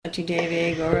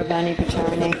Devi Gauravani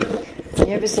Pacharane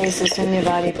Yavase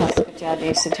Sunyavadi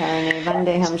Paskatyade Satarane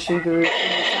Vandeham Shri Guru Sri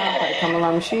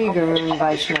Kamalam Shri Gurun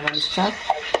Vaishnavanscha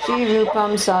Shri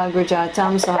Rupam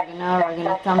Sagrajatam Sahagana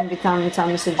Raganatam Vitam Tam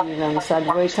Sajivam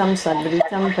Sadvaitam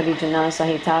Sadvritam Parijana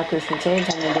Sahita Krishna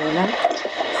Chaitanya Devam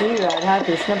Shri Radha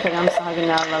Krishna Param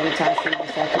Sahagana Lavita Shri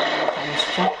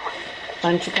Visakhavatamscha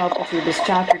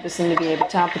Panchakalpatrubhischa Kripasindhi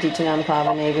Evatapati Tanam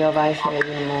Pavanevyo Vaishnavi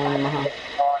Namo Namaha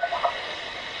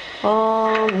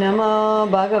Om Namo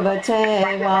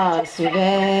Bhagavate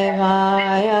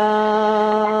Vasudevaya.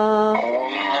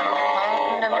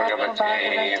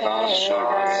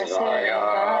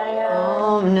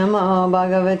 Om Namo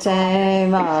Bhagavate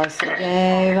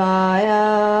Vasudevaya.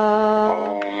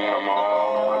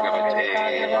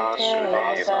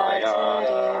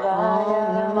 Om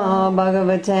Namo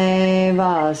Bhagavate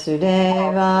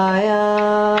Vasudevaya.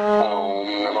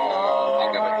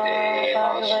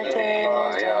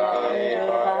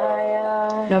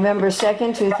 November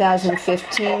 2nd,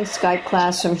 2015, Skype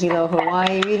class from Hilo,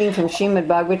 Hawaii, reading from Srimad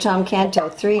Bhagavatam, Canto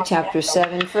 3, Chapter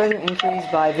 7, further inquiries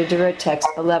by Vidura, Text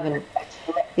 11.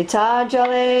 Yata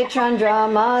jale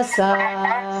chandramasa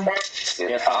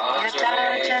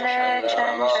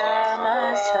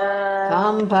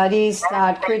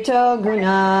Kampadistat krito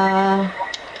guna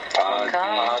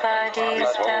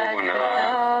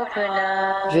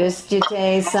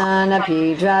Drishyate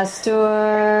sanapi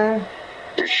drastur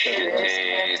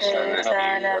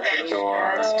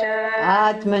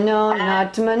Atmano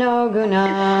natmano guna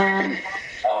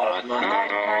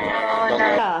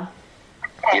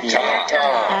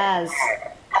as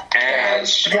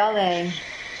jale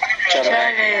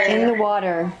in the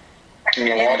water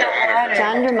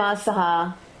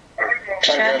chandramasaha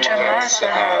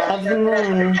of the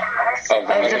moon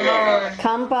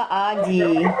kampa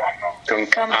adi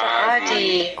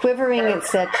quivering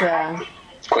etc.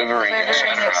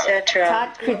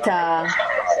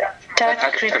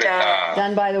 Tatkrita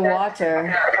done by the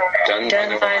water.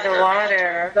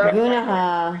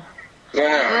 Gunaha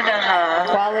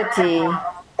quality.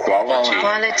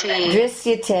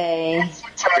 Drishyate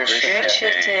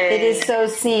it is so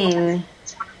seen.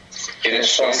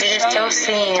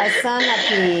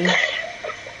 Asanapi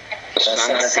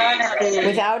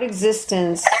without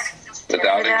existence.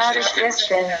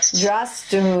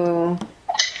 Drastu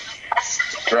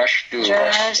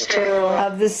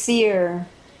of the seer.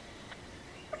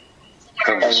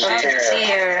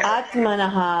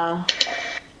 Atmanaha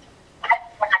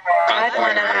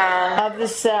of the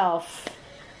self.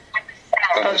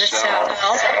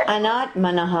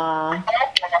 Anatmanaha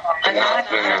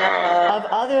of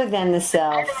other than the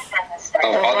self.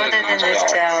 Gunaha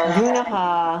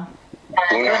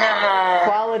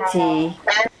quality.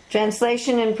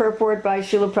 Translation and purport by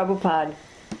Srila Prabhupada.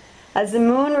 As the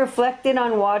moon reflected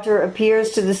on water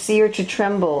appears to the seer to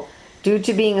tremble due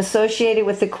to being associated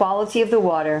with the quality of the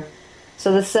water,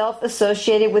 so the self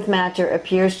associated with matter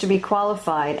appears to be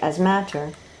qualified as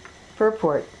matter.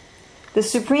 Purport. The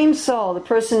Supreme Soul, the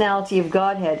personality of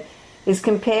Godhead, is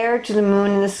compared to the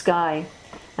moon in the sky,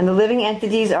 and the living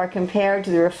entities are compared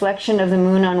to the reflection of the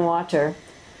moon on water.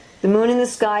 The moon in the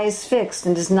sky is fixed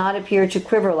and does not appear to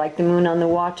quiver like the moon on the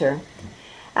water.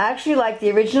 Actually, like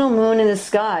the original moon in the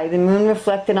sky, the moon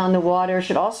reflected on the water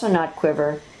should also not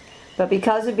quiver. But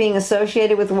because of being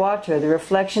associated with water, the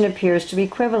reflection appears to be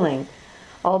quivering,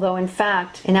 although in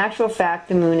actual fact,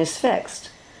 the moon is fixed.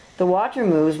 The water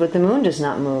moves, but the moon does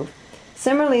not move.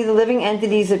 Similarly, the living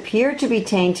entities appear to be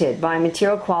tainted by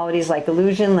material qualities like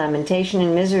illusion, lamentation,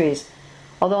 and miseries,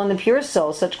 although in the pure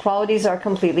soul, such qualities are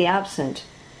completely absent.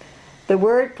 The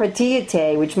word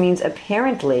pratiyate, which means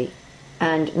apparently,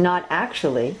 and not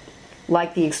actually,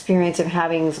 like the experience of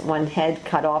having one's head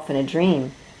cut off in a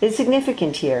dream, is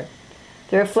significant here.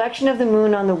 The reflection of the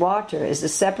moon on the water is the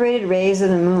separated rays of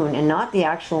the moon and not the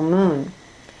actual moon.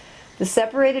 The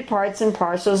separated parts and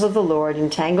parcels of the Lord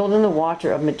entangled in the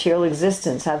water of material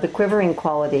existence have the quivering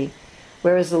quality,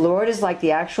 whereas the Lord is like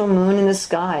the actual moon in the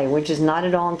sky, which is not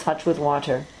at all in touch with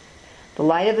water. The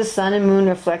light of the sun and moon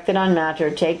reflected on matter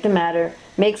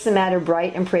makes the matter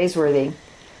bright and praiseworthy.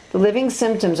 The living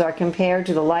symptoms are compared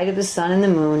to the light of the sun and the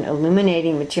moon,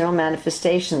 illuminating material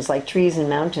manifestations like trees and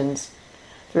mountains.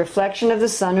 The reflection of the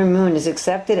sun or moon is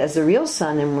accepted as the real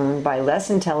sun and moon by less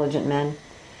intelligent men,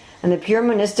 and the pure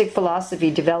monistic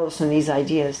philosophy develops from these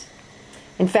ideas.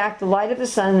 In fact, the light of the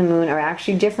sun and the moon are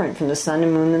actually different from the sun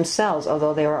and moon themselves,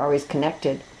 although they are always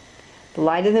connected. The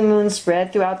light of the moon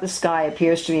spread throughout the sky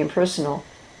appears to be impersonal,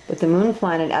 but the moon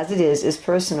planet as it is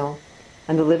personal,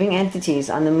 and the living entities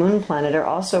on the moon planet are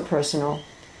also personal.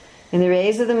 In the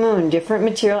rays of the moon, different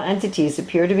material entities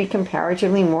appear to be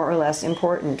comparatively more or less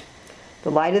important.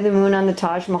 The light of the moon on the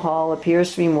Taj Mahal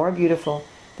appears to be more beautiful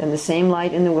than the same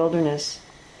light in the wilderness.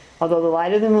 Although the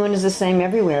light of the moon is the same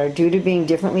everywhere, due to being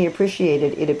differently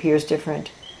appreciated, it appears different.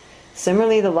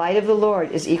 Similarly, the light of the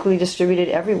Lord is equally distributed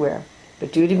everywhere,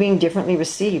 but due to being differently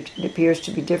received, it appears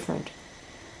to be different.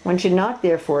 One should not,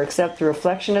 therefore, accept the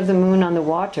reflection of the moon on the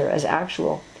water as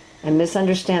actual and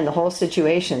misunderstand the whole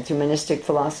situation through monistic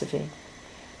philosophy.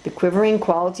 The quivering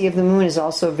quality of the moon is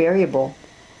also variable.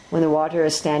 When the water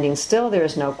is standing still, there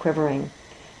is no quivering.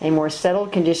 A more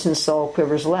settled conditioned soul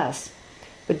quivers less,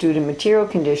 but due to material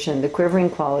condition, the quivering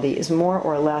quality is more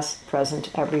or less present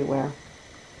everywhere.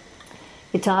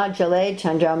 Ita jale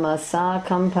chandramasa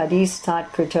kampadis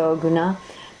tat krito guna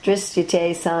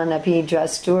dristyate san api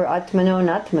drastur atmano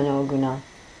natmano guna.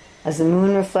 As the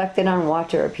moon reflected on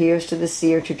water appears to the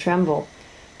seer to tremble,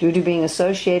 due to being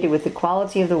associated with the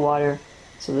quality of the water,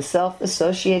 so the self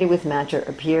associated with matter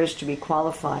appears to be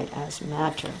qualified as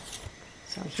matter.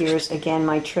 So here's again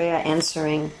Maitreya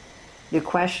answering the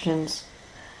questions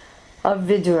of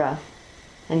Vidura.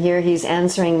 And here he's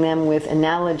answering them with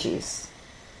analogies.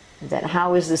 That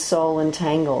how is the soul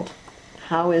entangled?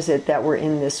 How is it that we're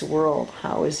in this world?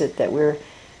 How is it that we're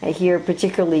here,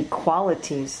 particularly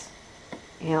qualities?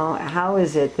 How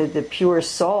is it that the pure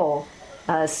soul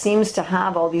seems to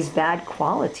have all these bad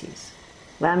qualities?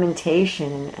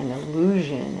 Lamentation and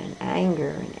illusion and anger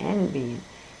and envy.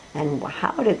 And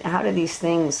how do these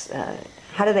things,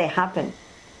 how do they happen?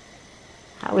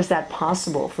 How is that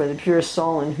possible for the pure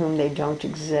soul in whom they don't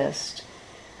exist?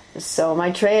 So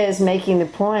Maitreya is making the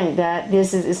point that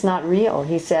it's not real.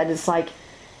 He said it's like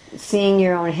seeing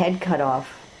your own head cut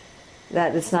off.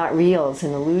 That it's not real, it's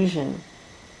an illusion.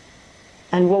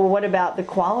 And well, what about the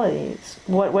qualities?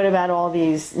 What about all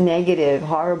these negative,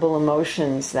 horrible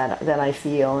emotions that I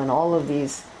feel, and all of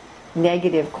these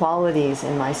negative qualities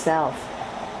in myself,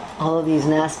 all of these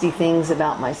nasty things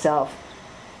about myself?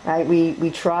 Right?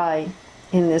 We try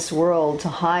in this world to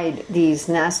hide these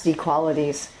nasty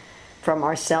qualities from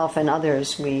ourselves and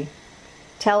others. We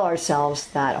tell ourselves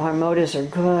that our motives are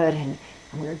good and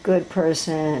we're a good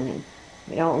person and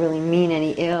we don't really mean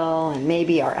any ill, and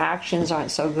maybe our actions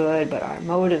aren't so good, but our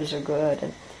motives are good.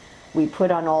 And we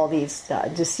put on all these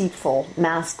deceitful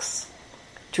masks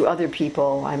to other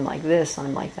people. I'm like this,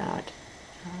 I'm like that.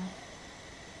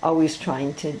 Always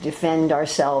trying to defend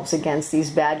ourselves against these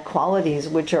bad qualities,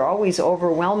 which are always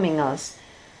overwhelming us.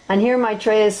 And here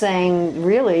Maitreya is saying,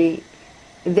 really,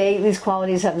 these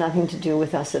qualities have nothing to do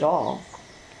with us at all.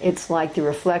 It's like the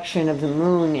reflection of the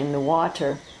moon in the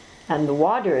water. And the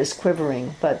water is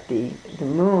quivering, but the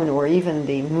moon, or even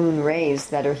the moon rays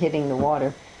that are hitting the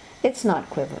water, it's not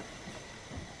quivering.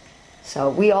 So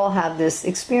we all have this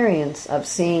experience of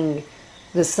seeing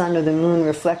the sun or the moon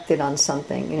reflected on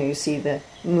something. You see the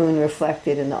moon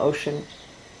reflected in the ocean,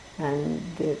 and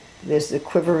there's the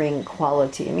quivering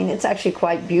quality. I mean, it's actually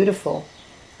quite beautiful.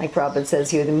 Like Prabhupada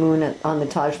says here, the moon on the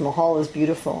Taj Mahal is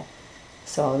beautiful.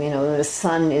 So, the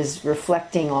sun is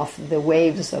reflecting off the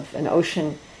waves of an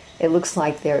ocean. It looks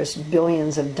like there's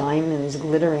billions of diamonds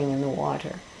glittering in the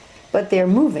water. But they're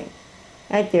moving,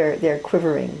 right? They're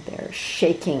quivering, they're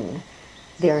shaking,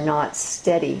 they're not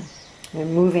steady. They're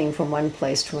moving from one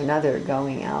place to another,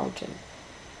 going out. And,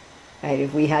 right,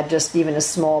 if we had just even a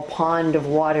small pond of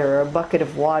water or a bucket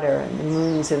of water and the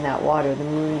moon's in that water, the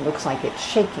moon looks like it's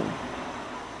shaking.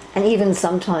 And even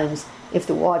sometimes, if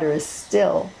the water is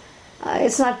still,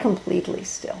 it's not completely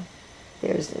still.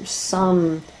 There's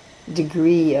some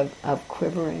degree of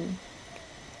quivering.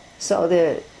 So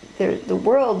the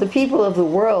world, the people of the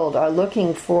world are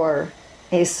looking for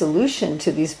a solution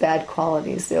to these bad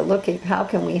qualities. They're looking, how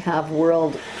can we have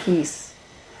world peace?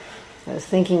 I was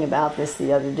thinking about this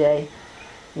the other day.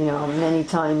 Many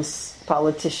times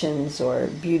politicians or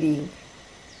beauty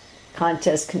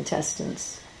contest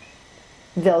contestants,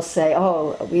 they'll say,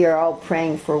 oh, we are all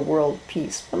praying for world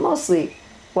peace. But mostly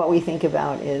what we think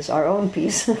about is our own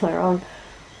peace, our own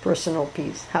personal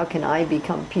peace. How can I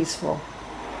become peaceful?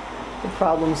 The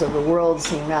problems of the world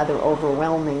seem rather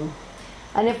overwhelming.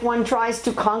 And if one tries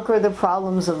to conquer the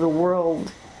problems of the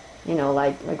world,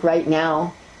 like right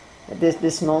now, at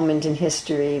this moment in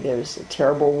history, there's a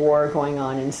terrible war going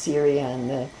on in Syria, and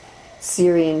the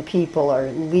Syrian people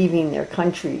are leaving their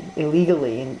country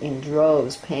illegally in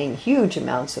droves, paying huge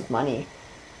amounts of money,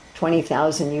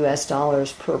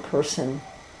 $20,000 per person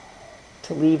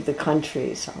to leave the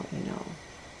country. So,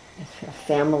 if a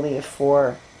family of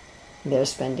 4, they're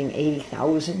spending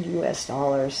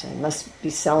 $80,000. They must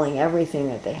be selling everything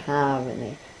that they have, and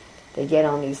they They get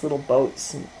on these little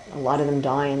boats, and a lot of them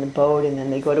die in the boat, and then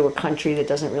they go to a country that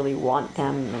doesn't really want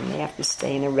them, and they have to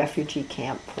stay in a refugee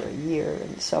camp for a year,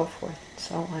 and so forth and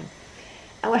so on.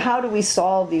 And how do we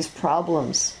solve these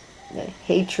problems? The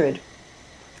hatred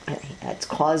that's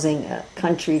causing a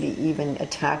country to even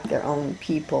attack their own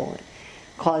people. It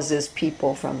causes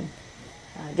people from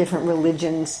different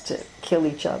religions to kill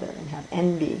each other and have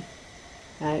envy.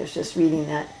 I was just reading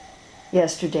that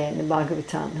yesterday in the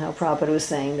Bhagavatam, how Prabhupada was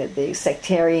saying that the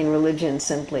sectarian religions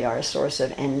simply are a source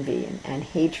of envy and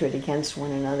hatred against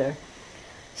one another.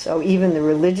 So even the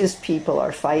religious people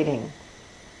are fighting.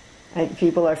 Right?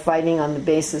 People are fighting on the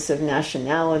basis of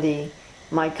nationality.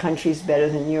 My country's better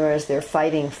than yours. They're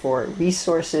fighting for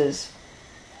resources.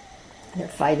 They're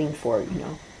fighting for,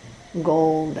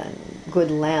 gold and good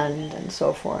land and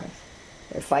so forth.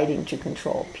 They're fighting to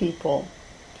control people.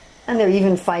 And they're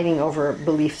even fighting over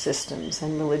belief systems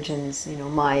and religions.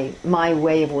 My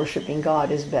way of worshiping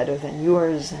God is better than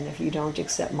yours, and if you don't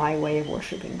accept my way of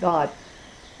worshiping God,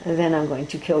 then I'm going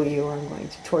to kill you or I'm going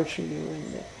to torture you.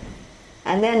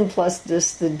 And then plus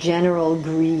this, the general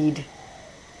greed,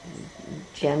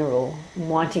 general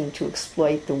wanting to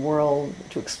exploit the world,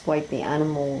 to exploit the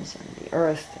animals and the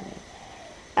earth.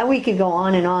 And we could go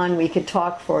on and on. We could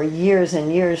talk for years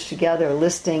and years together,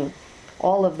 listing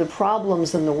all of the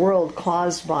problems in the world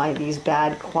caused by these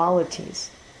bad qualities.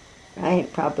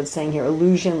 Right? Prabhupada's saying here,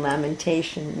 illusion,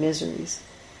 lamentation, miseries.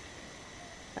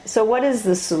 So what is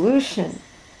the solution?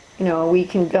 We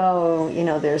can go,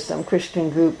 there's some Christian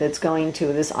group that's going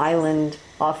to this island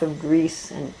off of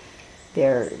Greece, and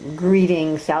they're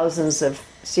greeting thousands of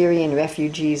Syrian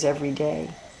refugees every day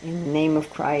in the name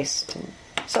of Christ. And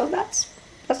so that's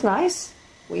nice.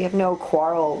 We have no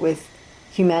quarrel with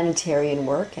humanitarian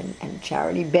work and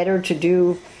charity. Better to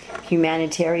do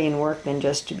humanitarian work than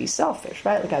just to be selfish,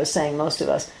 right? Like I was saying, most of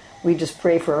us, we just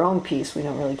pray for our own peace. We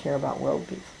don't really care about world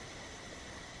peace.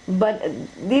 But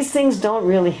these things don't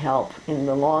really help in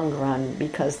the long run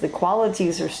because the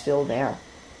qualities are still there.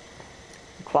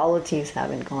 The qualities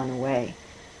haven't gone away.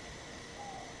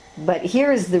 But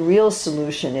here is the real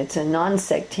solution. It's a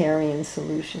non-sectarian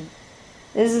solution.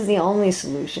 This is the only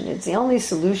solution. It's the only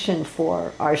solution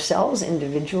for ourselves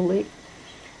individually,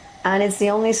 and it's the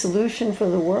only solution for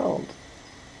the world.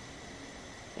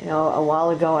 A while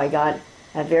ago I got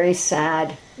a very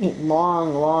sad,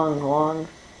 long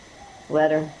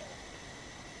letter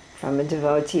from a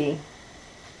devotee.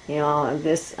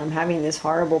 I'm having this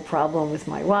horrible problem with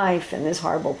my wife, and this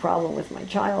horrible problem with my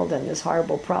child, and this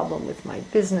horrible problem with my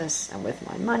business, and with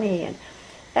my money, and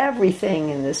everything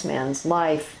in this man's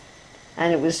life.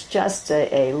 And it was just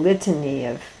a litany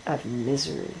of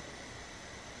misery.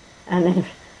 And then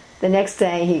the next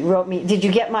day he wrote me, "Did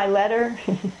you get my letter?"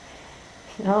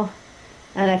 And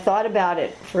I thought about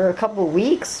it for a couple of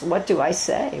weeks. What do I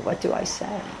say? What do I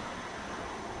say?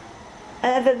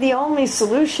 And the only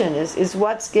solution is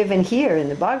what's given here in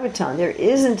the Bhagavatam. There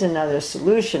isn't another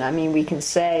solution. I mean, we can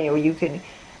say, or you can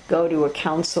go to a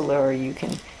counselor, or you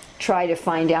can try to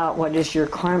find out what is your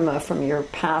karma from your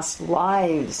past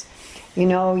lives.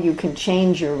 You can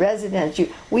change your residence.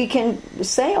 We can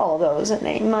say all those, and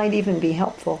they might even be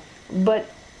helpful. But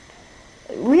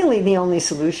really the only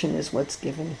solution is what's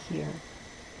given here.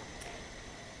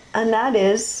 And that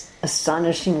is,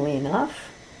 astonishingly enough,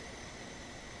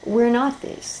 we're not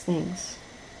these things.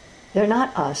 They're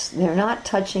not us. They're not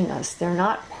touching us. They're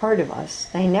not part of us.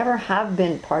 They never have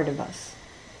been part of us.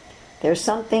 They're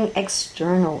something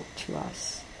external to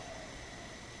us.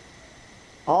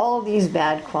 All these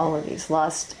bad qualities,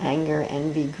 lust, anger,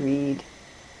 envy, greed,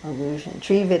 illusion.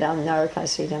 Trividam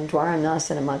narakasidam dwaram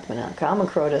nasanamatmana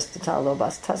kamakrodas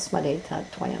tatalobas tasmadeta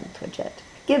tvayam tvajet.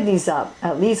 Give these up.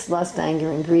 At least lust, anger,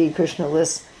 and greed. Krishna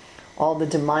lists all the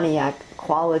demoniac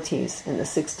qualities in the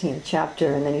 16th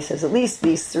chapter, and then he says at least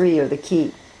these three are the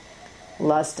key.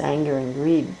 Lust, anger, and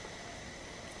greed.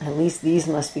 At least these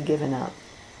must be given up.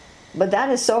 But that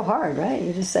is so hard, right?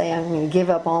 You just say, I'm going to give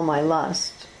up all my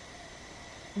lust.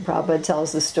 Prabhupada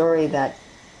tells the story that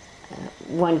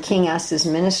one king asked his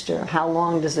minister, how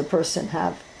long does a person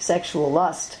have sexual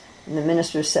lust? And the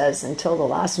minister says, until the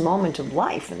last moment of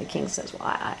life. And the king says, well,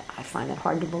 I find it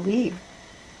hard to believe.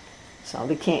 So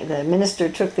the minister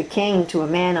took the king to a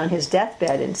man on his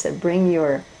deathbed and said, bring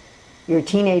your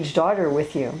teenage daughter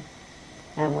with you.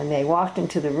 And when they walked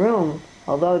into the room,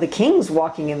 although the king's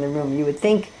walking in the room, you would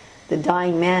think the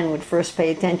dying man would first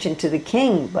pay attention to the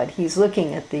king, but he's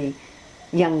looking at the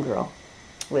young girl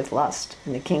with lust,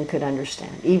 and the king could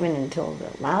understand. Even until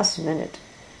the last minute,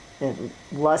 the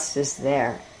lust is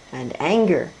there. And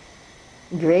anger.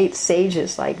 Great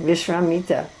sages like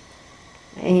Vishramita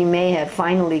He may have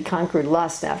finally conquered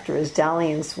lust after his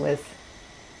dalliance with,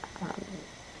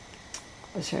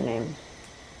 what's her name?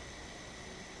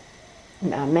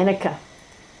 Menaka.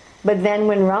 But then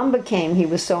when Ramba came, he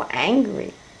was so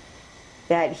angry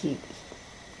that he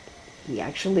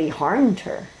actually harmed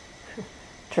her,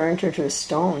 turned her to a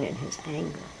stone in his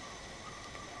anger.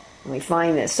 And we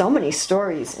find that so many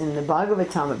stories in the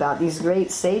Bhagavatam about these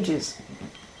great sages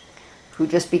who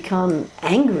just become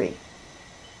angry.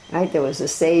 Right? There was a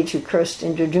sage who cursed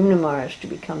Indradyumna Maharaj to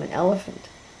become an elephant.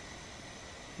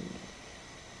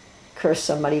 Cursed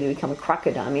somebody to become a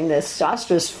crocodile. I mean, the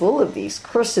Shastra is full of these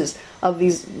curses of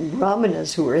these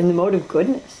brahmanas who were in the mode of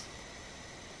goodness.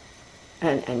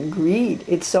 And greed.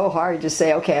 It's so hard to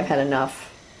say, okay, I've had enough.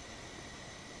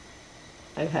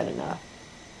 I've had enough.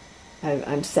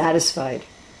 I'm satisfied.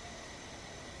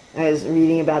 I was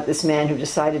reading about this man who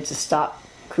decided to stop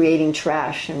creating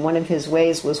trash, and one of his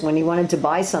ways was when he wanted to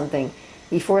buy something,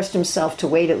 he forced himself to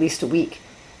wait at least a week,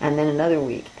 and then another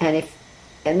week, and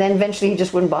then eventually he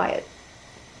just wouldn't buy it.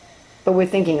 But we're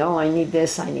thinking, oh, I need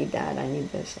this, I need that, I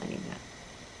need this, I need that.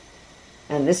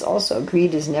 And this also,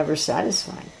 greed is never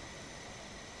satisfied.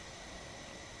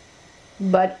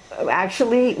 But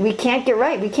actually, we can't get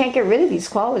right. We can't get rid of these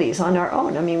qualities on our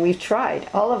own. I mean, we've tried.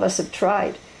 All of us have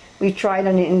tried. We've tried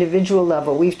on an individual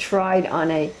level. We've tried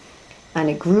on a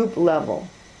group level.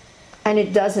 And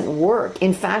it doesn't work.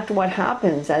 In fact, what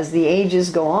happens as the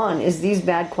ages go on is these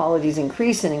bad qualities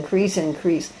increase and increase and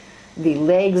increase. The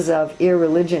legs of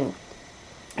irreligion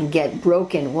get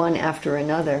broken one after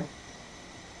another.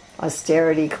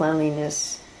 Austerity,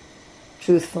 cleanliness,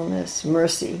 truthfulness,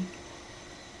 mercy.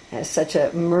 It's such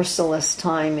a merciless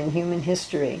time in human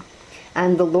history.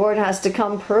 And the Lord has to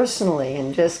come personally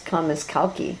and just come as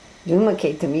Kalki.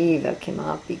 Dhumaketamiva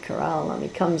kimapi karalam. He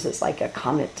comes as like a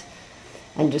comet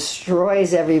and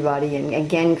destroys everybody and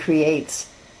again creates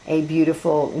a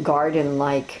beautiful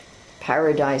garden-like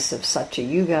paradise of Satya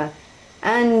Yuga.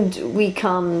 And we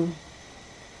come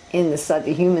in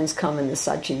the humans come in the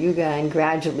Satya Yuga, and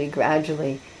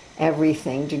gradually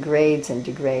everything degrades and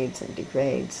degrades and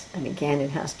degrades. And again, it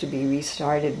has to be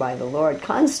restarted by the Lord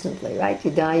constantly, right?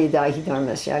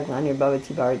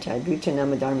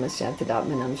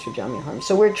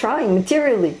 So we're trying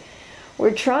materially.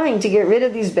 We're trying to get rid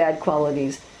of these bad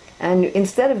qualities. And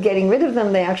instead of getting rid of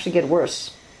them, they actually get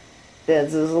worse.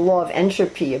 There's a law of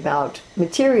entropy about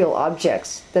material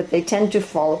objects, that they tend to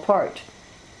fall apart.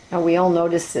 Now, we all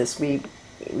notice this. We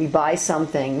buy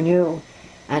something new,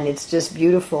 and it's just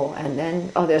beautiful, and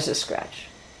then, oh, there's a scratch.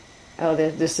 Oh,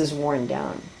 this is worn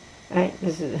down, right?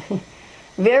 This is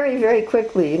very, very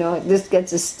quickly, this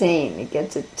gets a stain, it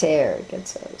gets a tear, it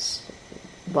gets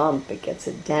a bump, it gets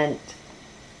a dent,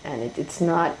 and it's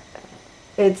not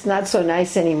so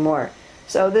nice anymore.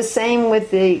 So the same with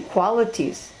the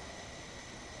qualities,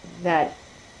 that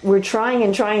we're trying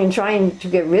and trying and trying to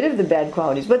get rid of the bad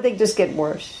qualities, but they just get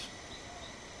worse.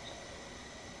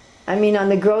 I mean, on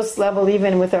the gross level,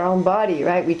 even with our own body,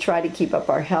 right? We try to keep up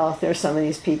our health. There's some of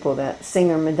these people, that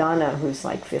singer Madonna, who's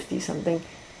like 50-something,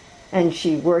 and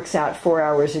she works out 4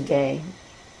 hours a day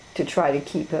to try to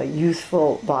keep a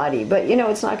youthful body. But,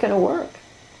 it's not going to work.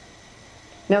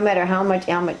 No matter how much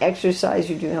exercise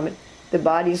you do, the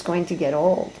body's going to get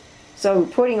old. So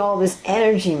putting all this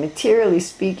energy, materially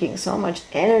speaking, so much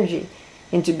energy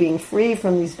into being free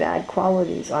from these bad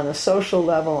qualities on a social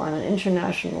level, on an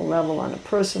international level, on a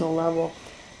personal level,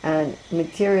 and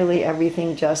materially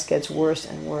everything just gets worse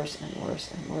and worse and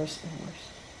worse and worse and worse.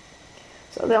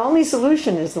 So the only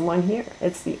solution is the one here.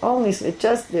 It's the only,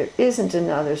 there isn't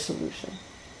another solution.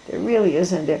 There really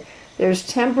isn't. There's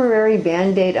temporary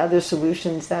band-aid, other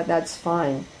solutions, that's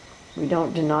fine. We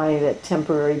don't deny that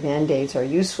temporary band-aids are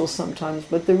useful sometimes,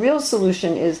 but the real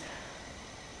solution is,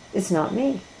 it's not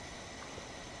me.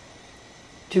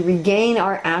 To regain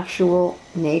our actual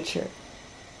nature.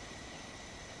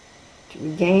 To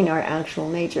regain our actual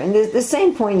nature. And the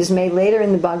same point is made later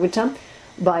in the Bhagavatam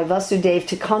by Vasudeva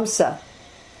to Kamsa,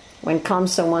 when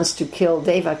Kamsa wants to kill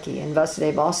Devaki, and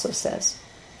Vasudeva also says,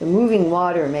 the moving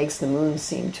water makes the moon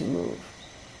seem to move.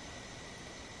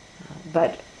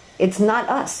 But it's not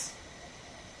us.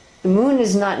 The moon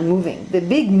is not moving. The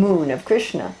big moon of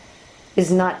Krishna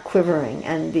is not quivering,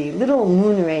 and the little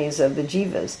moon rays of the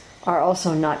jivas are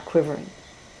also not quivering.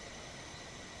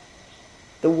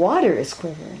 The water is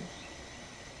quivering,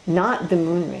 not the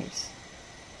moon rays.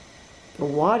 The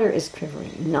water is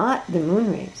quivering, not the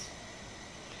moon rays.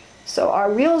 So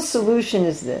our real solution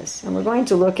is this, and we're going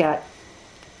to look at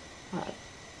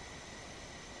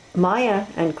Maya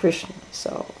and Krishna.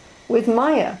 So with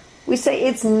Maya, we say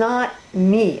it's not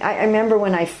me. I remember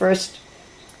when I first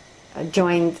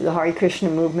joined the Hare Krishna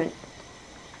movement,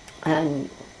 and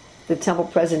the temple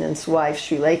president's wife,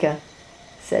 Sri Lekha,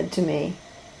 said to me,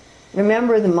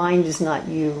 remember, the mind is not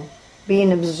you. Be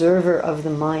an observer of the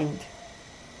mind.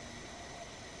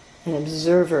 An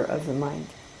observer of the mind.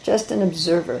 Just an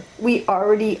observer. We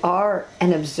already are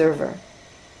an observer.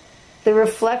 The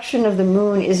reflection of the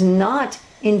moon is not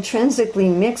intrinsically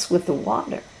mixed with the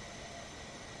water.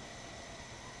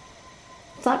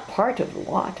 It's not part of the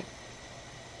water.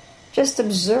 Just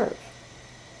observe.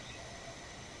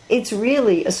 It's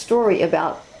really a story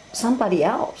about somebody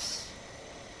else.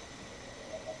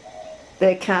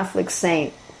 The Catholic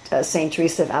saint, Saint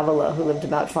Teresa of Avila, who lived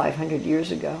about 500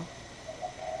 years ago,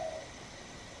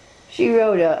 she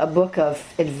wrote a book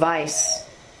of advice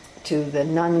to the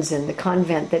nuns in the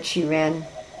convent that she ran.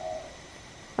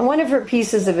 And one of her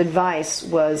pieces of advice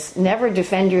was, never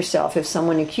defend yourself if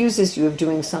someone accuses you of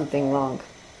doing something wrong.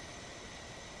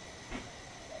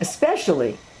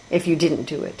 Especially if you didn't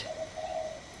do it.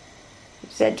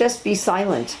 She said, just be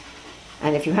silent.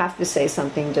 And if you have to say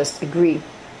something, just agree.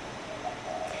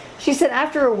 She said,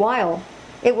 after a while,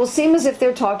 it will seem as if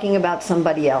they're talking about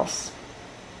somebody else.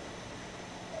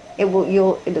 It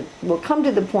will come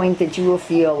to the point that you will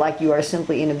feel like you are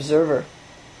simply an observer.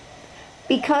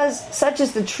 Because such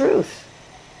is the truth.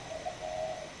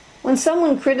 When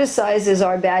someone criticizes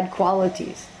our bad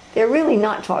qualities, they're really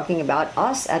not talking about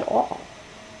us at all.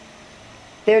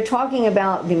 They're talking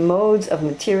about the modes of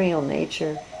material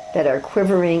nature that are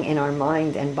quivering in our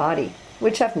mind and body,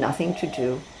 which have nothing to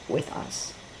do with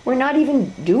us. We're not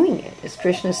even doing it, as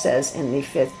Krishna says in the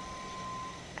 5th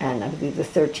and I believe the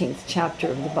 13th chapter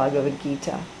of the Bhagavad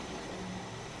Gita.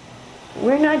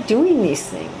 We're not doing these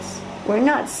things. We're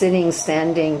not sitting,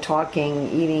 standing,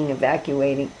 talking, eating,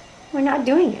 evacuating. We're not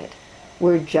doing it.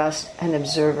 We're just an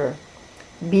observer.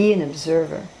 Be an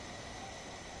observer.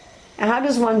 And how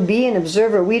does one be an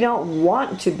observer? We don't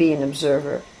want to be an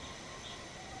observer.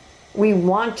 We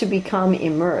want to become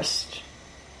immersed.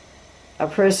 A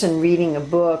person reading a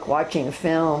book, watching a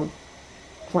film,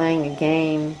 playing a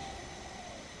game.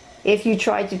 If you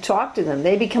try to talk to them,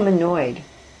 they become annoyed.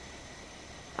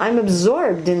 I'm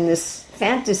absorbed in this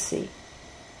fantasy.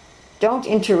 Don't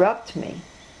interrupt me.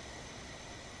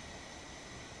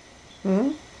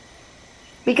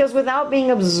 Because without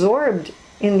being absorbed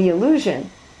in the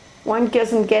illusion, one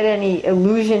doesn't get any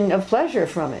illusion of pleasure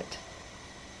from it.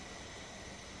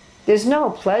 There's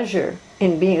no pleasure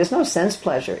in being, there's no sense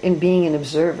pleasure in being an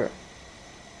observer.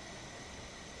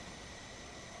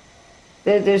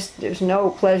 There's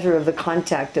no pleasure of the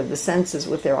contact of the senses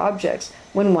with their objects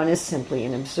when one is simply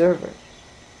an observer.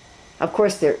 Of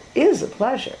course, there is a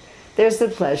pleasure. There's the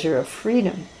pleasure of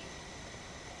freedom.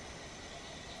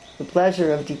 The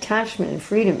pleasure of detachment and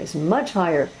freedom is much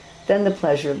higher than the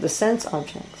pleasure of the sense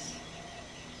objects.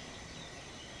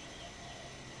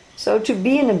 So to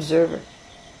be an observer.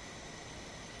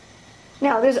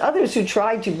 Now, there's others who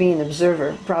try to be an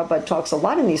observer. Prabhupada talks a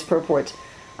lot in these purports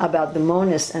about the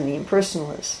monists and the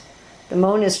impersonalists. The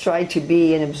monists try to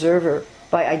be an observer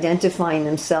by identifying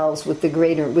themselves with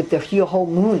the whole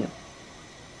moon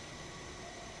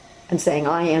and saying,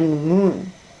 I am the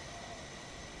moon.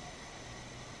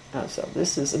 So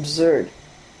this is absurd,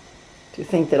 to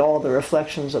think that all the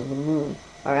reflections of the moon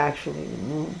are actually the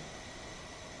moon.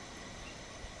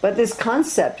 But this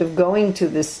concept of going to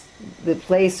the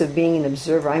place of being an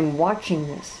observer, I'm watching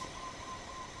this.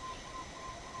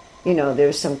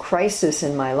 There's some crisis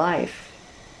in my life.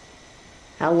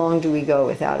 How long do we go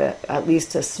without at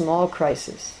least a small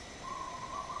crisis?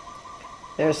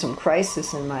 There's some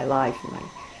crisis in my life.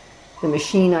 The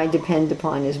machine I depend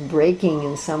upon is breaking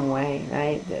in some way,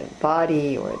 right? The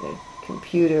body or the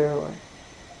computer, or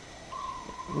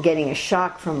I'm getting a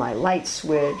shock from my light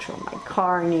switch, or my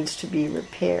car needs to be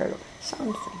repaired, or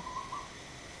something.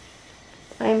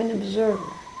 I'm an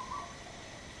observer.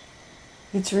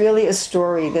 It's really a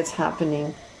story that's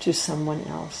happening to someone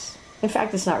else. In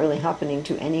fact, it's not really happening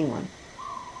to anyone.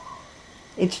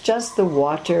 It's just the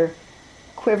water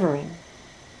quivering.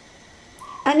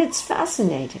 And it's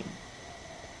fascinating.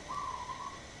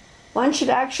 One should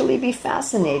actually be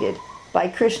fascinated by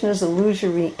Krishna's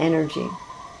illusory energy.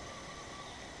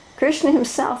 Krishna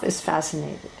himself is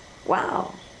fascinated.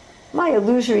 Wow, my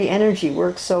illusory energy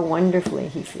works so wonderfully,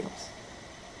 he feels.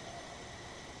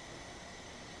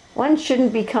 One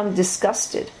shouldn't become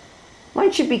disgusted.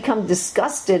 One should become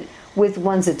disgusted with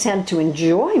one's attempt to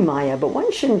enjoy Maya, but one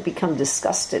shouldn't become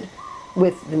disgusted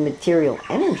with the material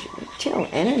energy. Material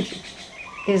energy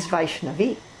is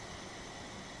Vaishnavi.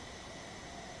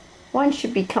 One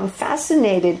should become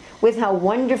fascinated with how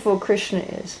wonderful Krishna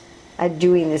is at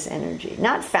doing this energy.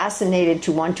 Not fascinated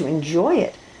to want to enjoy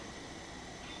it,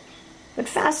 but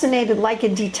fascinated like a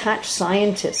detached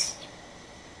scientist.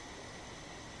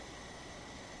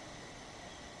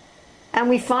 And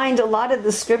we find a lot of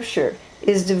the scripture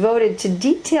is devoted to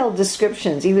detailed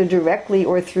descriptions, either directly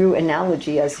or through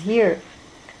analogy, as here,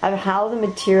 of how the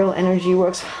material energy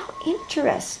works. How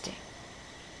interesting.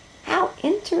 How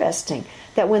interesting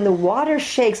that when the water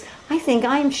shakes, I think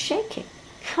I'm shaking.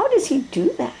 How does he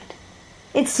do that?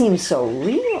 It seems so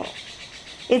real.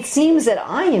 It seems that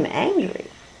I am angry.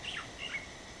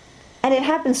 And it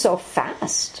happens so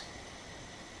fast.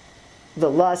 The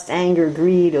lust, anger,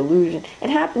 greed, illusion. It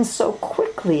happens so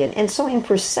quickly and so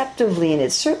imperceptibly, and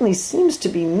it certainly seems to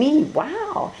be me.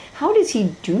 Wow. How does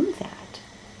he do that?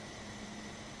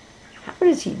 How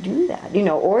does he do that?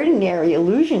 Ordinary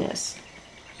illusionists,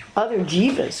 other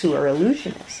jivas who are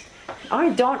illusionists,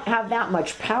 don't have that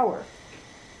much power.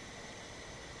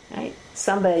 Right?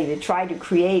 Somebody to try to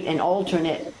create an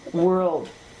alternate world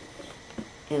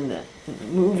in the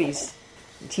movies,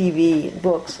 TV, and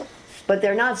books. But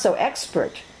they're not so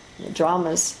expert in the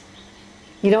dramas.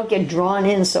 You don't get drawn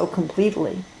in so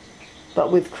completely. But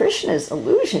with Krishna's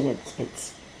illusion,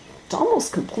 it's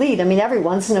almost complete. I mean, every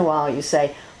once in a while you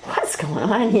say, what's going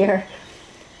on here?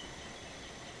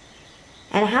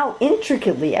 And how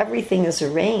intricately everything is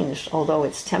arranged, although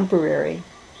it's temporary,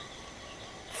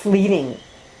 fleeting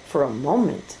for a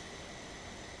moment.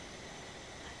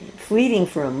 Fleeting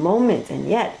for a moment, and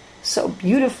yet so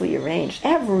beautifully arranged.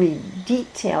 Every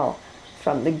detail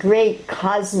from the great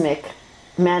cosmic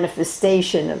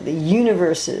manifestation of the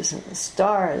universes and the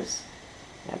stars.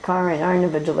 Karan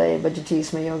Arnavajale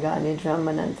Bhajatisma Yoga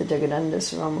Nidramananta Jagadanda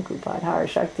Saramakrupadhara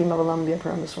Shakti Mavalambya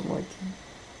Paramaswamurti.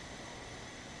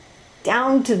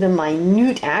 Down to the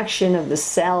minute action of the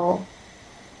cell,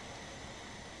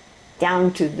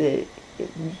 down to the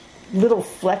little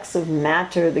flecks of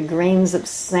matter, the grains of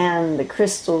sand, the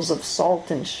crystals of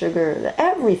salt and sugar,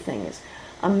 everything is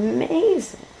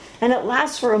amazing. And it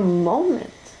lasts for a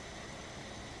moment.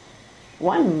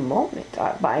 One moment.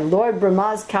 By Lord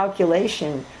Brahma's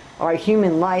calculation, our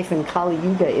human life in Kali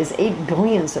Yuga is 8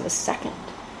 billionths of a second.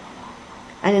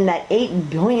 And in that 8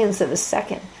 billionths of a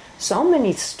second, so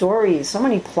many stories, so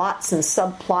many plots and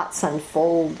subplots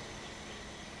unfold.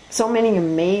 So many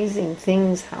amazing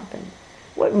things happen.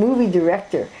 What movie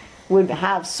director would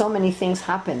have so many things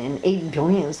happen in 8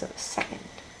 billionths of a second?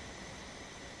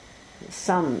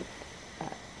 Some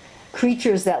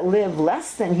creatures that live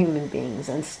less than human beings,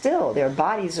 and still their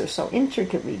bodies are so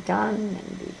intricately done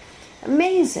and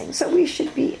amazing. So we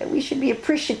should be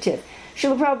appreciative.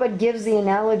 Srila Prabhupada gives the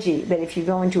analogy that if you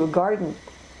go into a garden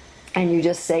and you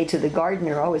just say to the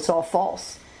gardener, oh, it's all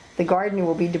false, the gardener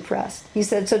will be depressed. He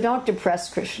said, so don't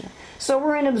depress Krishna. So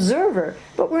we're an observer,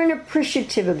 but we're an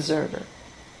appreciative observer.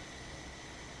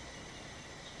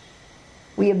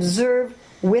 We observe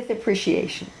with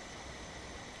appreciation.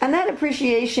 And that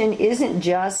appreciation isn't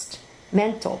just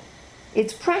mental,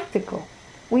 it's practical.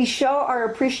 We show our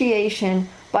appreciation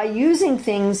by using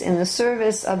things in the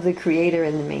service of the Creator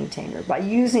and the Maintainer, by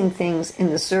using things in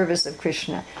the service of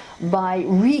Krishna, by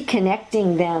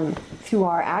reconnecting them through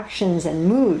our actions and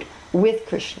mood with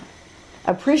Krishna.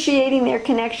 Appreciating their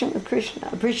connection with Krishna,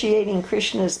 appreciating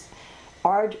Krishna's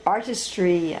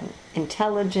artistry and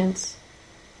intelligence,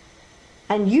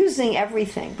 and using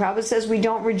everything. Prabhupada says we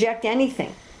don't reject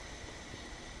anything.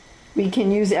 We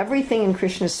can use everything in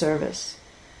Krishna's service.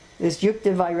 This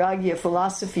Yukta Vairagya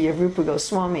philosophy of Rupa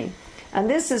Goswami. And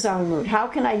this is our mood. How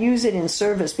can I use it in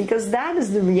service? Because that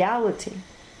is the reality.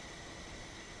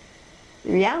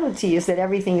 The reality is that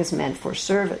everything is meant for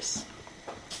service.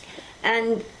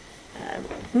 And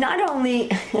not only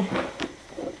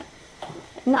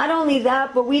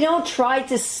that, but we don't try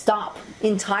to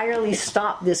entirely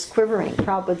stop this quivering.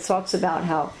 Prabhupada talks about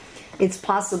how it's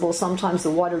possible sometimes the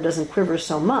water doesn't quiver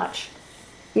so much.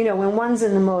 When one's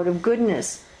in the mode of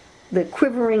goodness, the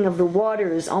quivering of the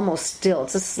water is almost still.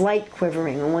 It's a slight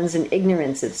quivering. When one's in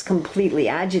ignorance, it's completely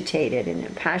agitated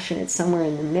and passionate somewhere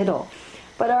in the middle.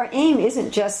 But our aim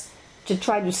isn't just to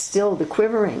try to still the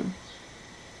quivering.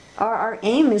 Our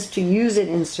aim is to use it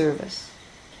in service.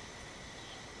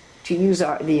 To use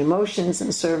the emotions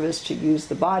in service, to use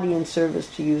the body in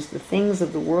service, to use the things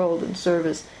of the world in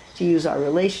service, to use our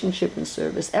relationship in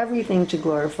service, everything to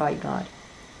glorify God.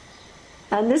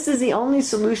 And this is the only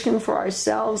solution for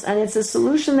ourselves, and it's a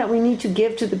solution that we need to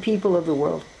give to the people of the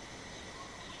world.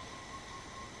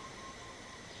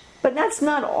 But that's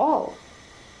not all.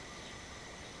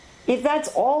 If that's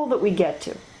all that we get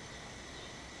to,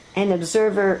 an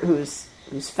observer who's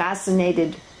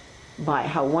fascinated by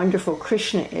how wonderful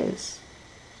Krishna is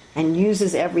and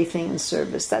uses everything in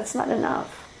service, that's not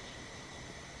enough.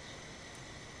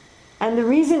 And the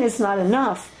reason it's not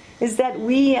enough is that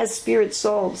we as spirit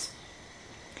souls,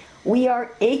 we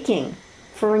are aching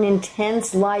for an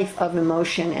intense life of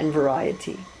emotion and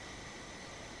variety.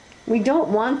 We don't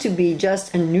want to be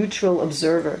just a neutral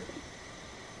observer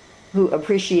who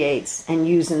appreciates and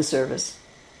uses in service.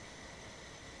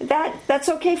 That's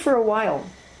okay for a while.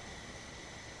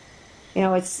 You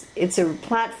know, it's a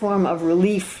platform of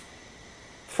relief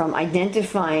from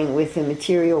identifying with the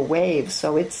material waves,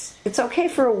 so it's okay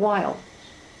for a while.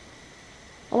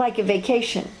 Like a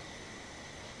vacation.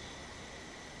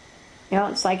 You know,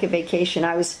 it's like a vacation.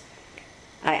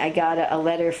 I got a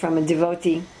letter from a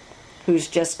devotee who's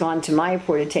just gone to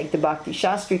Mayapur to take the Bhakti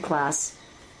Shastri class,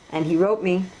 and he wrote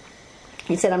me.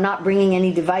 He said, I'm not bringing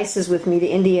any devices with me to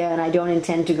India, and I don't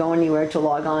intend to go anywhere to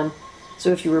log on. So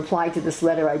if you reply to this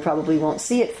letter, I probably won't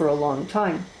see it for a long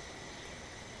time.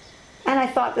 And I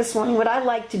thought this morning, would I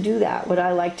like to do that? Would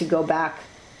I like to go back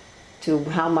to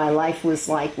how my life was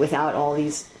like without all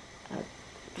these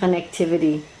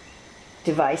connectivity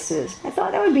devices? I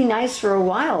thought that would be nice for a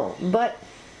while, but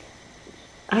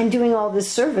I'm doing all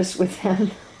this service with them.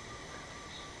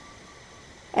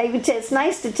 It's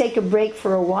nice to take a break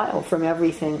for a while from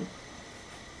everything.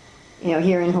 You know,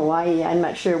 here in Hawaii, I'm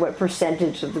not sure what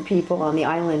percentage of the people on the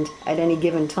island at any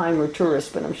given time are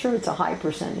tourists, but I'm sure it's a high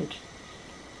percentage.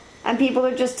 And people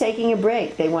are just taking a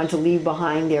break. They want to leave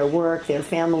behind their work, their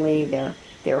family,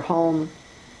 their home.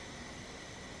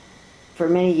 For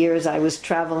many years I was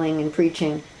traveling and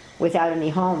preaching without any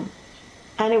home.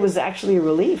 And it was actually a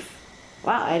relief.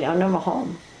 Wow, I don't have a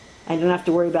home. I don't have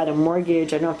to worry about a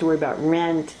mortgage. I don't have to worry about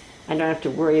rent. I don't have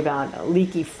to worry about a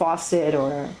leaky faucet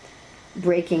or a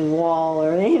breaking wall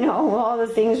or, you know, all the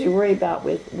things you worry about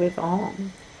with a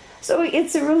home. So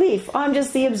it's a relief. I'm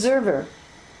just the observer.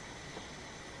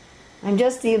 I'm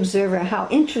just the observer. How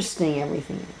interesting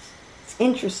everything is. It's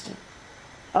interesting.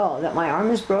 Oh, that my arm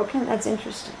is broken? That's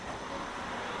interesting.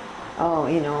 Oh,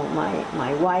 you know,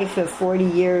 my wife of 40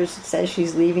 years says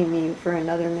she's leaving me for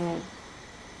another man.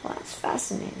 Well, that's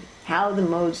fascinating. How the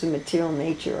modes of material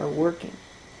nature are working.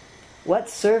 What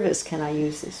service can I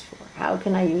use this for? How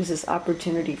can I use this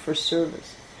opportunity for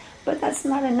service? But that's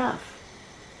not enough.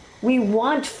 We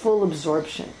want full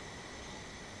absorption.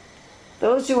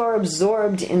 Those who are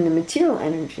absorbed in the material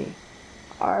energy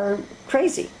are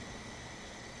crazy.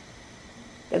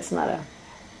 That's not a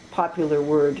popular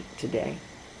word today.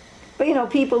 But you know,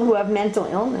 people who have mental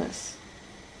illness,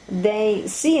 they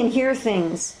see and hear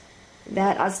things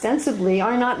that ostensibly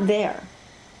are not there.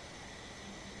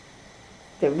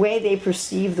 The way they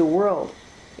perceive the world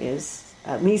is,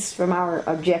 at least from our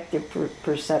objective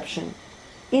perception,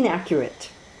 inaccurate.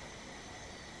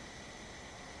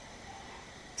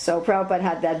 So Prabhupada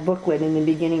had that booklet in the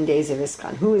beginning days of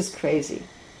ISKCON, Who is Crazy?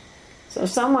 So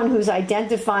someone who's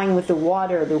identifying with the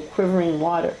water, the quivering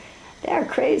water, they're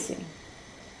crazy.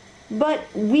 But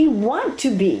we want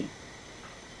to be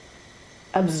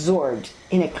absorbed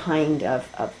in a kind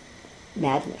of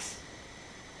madness.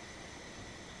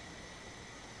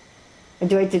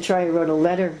 Advaita Acharya wrote a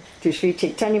letter to Sri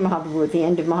Chaitanya Mahaprabhu at the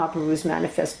end of Mahaprabhu's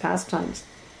manifest pastimes,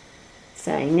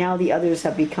 saying, now the others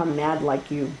have become mad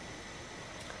like you.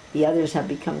 The others have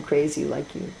become crazy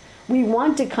like you. We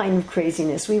want a kind of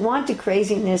craziness. We want a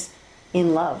craziness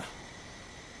in love.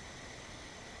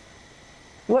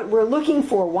 What we're looking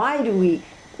for, why do we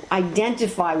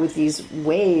identify with these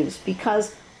waves?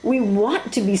 Because we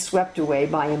want to be swept away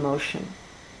by emotion.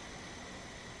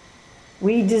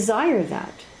 We desire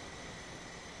that.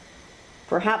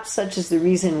 Perhaps such is the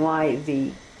reason why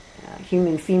the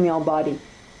human female body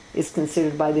is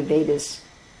considered by the Vedas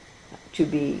to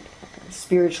be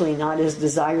spiritually not as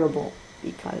desirable,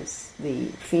 because the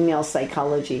female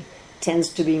psychology tends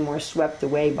to be more swept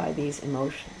away by these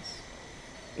emotions.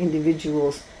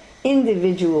 Individuals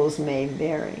may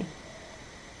vary.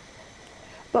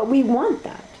 But we want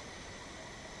that.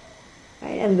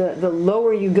 Right? And the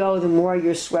lower you go, the more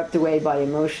you're swept away by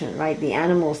emotion, right? The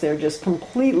animals, they're just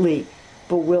completely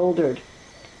bewildered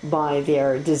by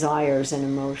their desires and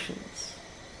emotions.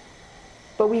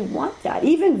 But we want that.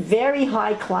 Even very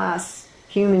high class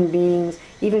human beings,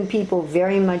 even people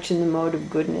very much in the mode of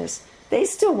goodness, they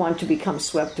still want to become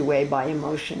swept away by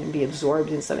emotion and be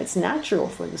absorbed in something. It's natural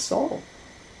for the soul.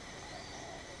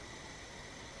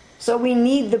 So we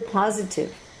need the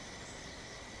positive.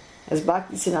 As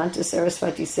Bhaktisiddhanta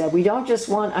Saraswati said, we don't just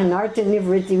want anartha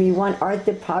nivritti, we want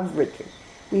artha pavritti.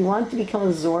 We want to become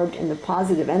absorbed in the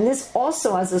positive. And this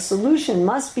also, as a solution,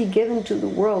 must be given to the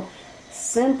world.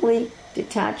 Simply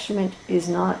detachment is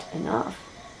not enough.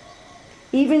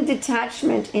 Even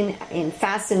detachment in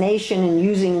fascination and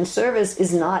using in service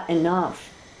is not enough.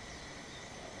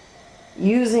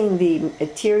 using the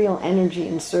material energy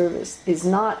in service is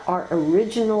not our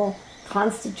original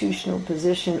constitutional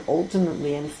position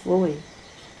ultimately and fully.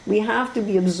 We have to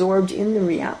be absorbed in the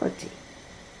reality.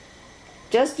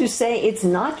 Just to say it's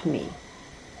not me.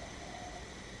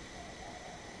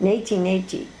 Neti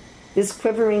neti. This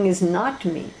quivering is not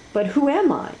me. But who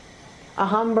am I?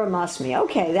 Aham Brahmasmi.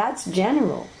 Okay, that's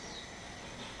general.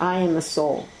 I am a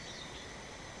soul.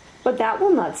 But that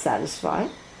will not satisfy.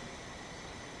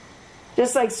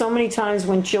 Just like so many times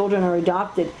when children are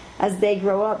adopted, as they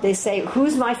grow up, they say,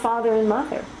 who's my father and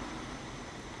mother?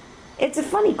 It's a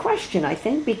funny question, I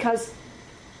think, because,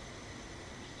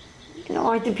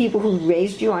 aren't the people who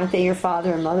raised you, aren't they your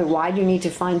father and mother? Why do you need to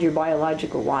find your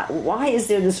biological? Why is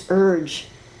there this urge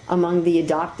among the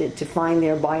adopted to find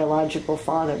their biological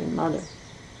father and mother?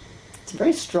 It's a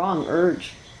very strong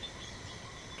urge.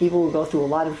 People will go through a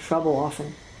lot of trouble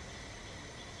often.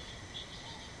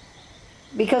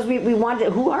 Because we want to,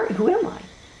 who am I?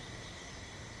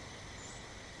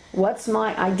 What's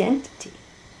my identity?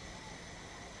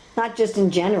 Not just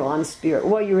in general, I'm spirit.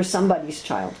 Well, you were somebody's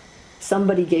child.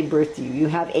 Somebody gave birth to you. You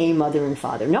have a mother and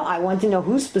father. No, I want to know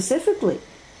who specifically.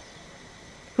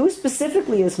 Who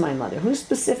specifically is my mother? Who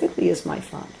specifically is my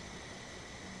father?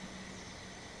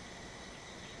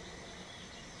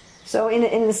 So in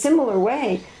a similar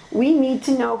way, we need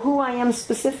to know who I am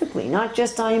specifically. Not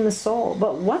just I am a soul,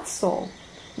 but what soul?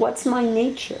 What's my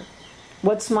nature?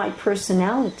 What's my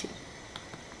personality?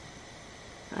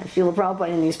 Srila Prabhupada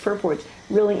in these purports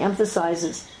really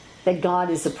emphasizes that God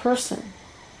is a person.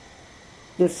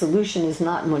 The solution is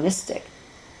not monistic.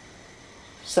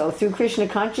 So through Krishna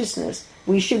consciousness,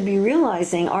 we should be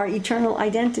realizing our eternal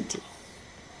identity.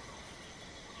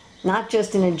 Not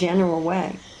just in a general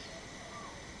way.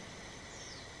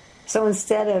 So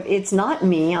instead of, it's not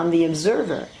me, I'm the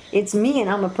observer. It's me and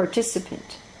I'm a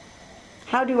participant.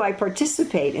 How do I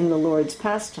participate in the Lord's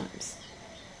pastimes?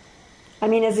 I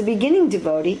mean, as a beginning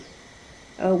devotee,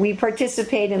 we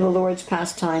participate in the Lord's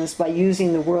pastimes by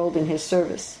using the world in His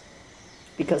service,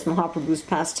 because Mahaprabhu's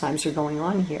pastimes are going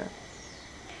on here.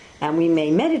 And we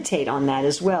may meditate on that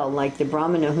as well, like the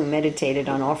Brahmana who meditated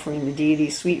on offering the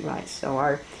deity sweet rice. So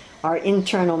our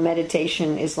internal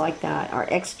meditation is like that. Our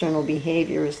external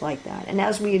behavior is like that. And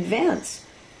as we advance,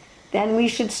 then we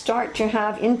should start to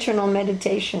have internal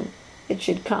meditation. It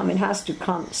should come. It has to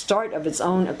come. Start of its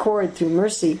own accord through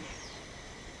mercy,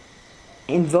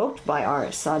 invoked by our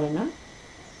sadhana,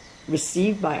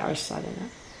 received by our sadhana.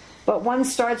 But one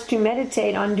starts to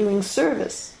meditate on doing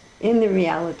service in the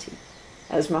reality.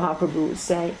 As Mahaprabhu would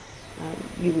say,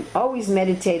 you always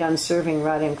meditate on serving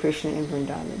Radha and Krishna in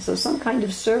Vrindavan. So some kind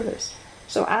of service.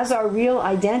 So as our real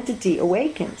identity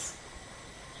awakens,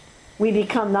 we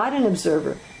become not an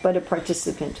observer, but a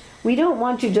participant. We don't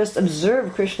want to just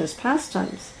observe Krishna's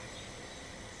pastimes.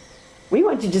 We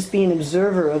want to just be an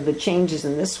observer of the changes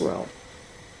in this world.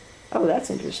 Oh, that's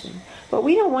interesting. But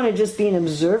we don't want to just be an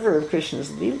observer of Krishna's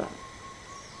Leela.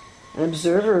 An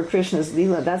observer of Krishna's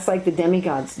Leela, that's like the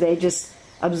demigods. They just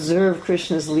observe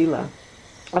Krishna's Leela.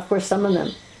 Of course, some of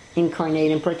them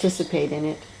incarnate and participate in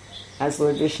it, as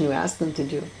Lord Vishnu asked them to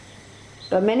do.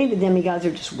 But many of the demigods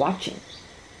are just watching.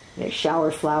 They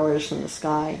shower flowers from the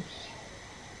sky.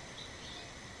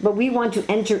 But we want to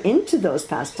enter into those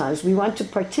pastimes. We want to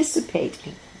participate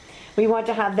in them. We want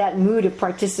to have that mood of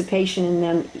participation in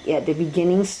them at the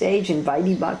beginning stage in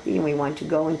Vaidhi Bhakti, and we want to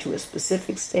go into a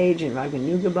specific stage in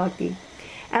Raganuga Bhakti.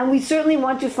 And we certainly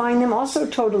want to find them also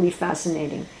totally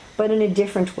fascinating, but in a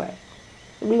different way.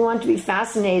 We want to be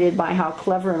fascinated by how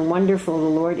clever and wonderful the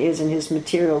Lord is in His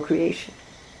material creation.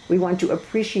 We want to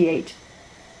appreciate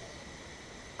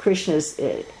Krishna's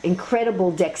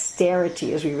incredible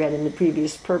dexterity, as we read in the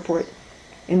previous purport,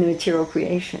 in the material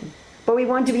creation. But we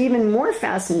want to be even more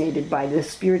fascinated by the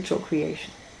spiritual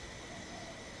creation.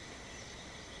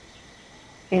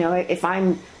 If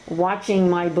I'm watching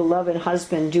my beloved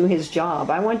husband do his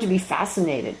job, I want to be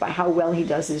fascinated by how well he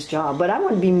does his job. But I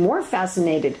want to be more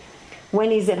fascinated when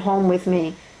he's at home with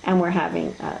me and we're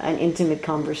having an intimate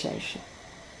conversation.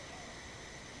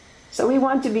 So we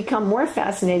want to become more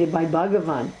fascinated by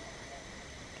Bhagavan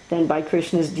than by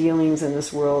Krishna's dealings in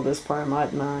this world as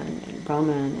Paramatma and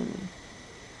Brahman and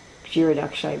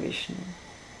Kshirodakshai Vishnu.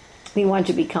 We want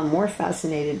to become more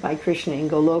fascinated by Krishna in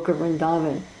Goloka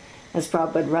Vrindavan. As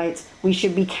Prabhupada writes, we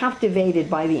should be captivated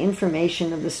by the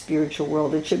information of the spiritual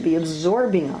world. It should be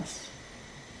absorbing us.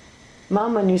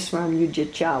 Mama Nusram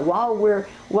Yujacha. While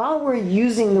we're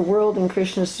using the world in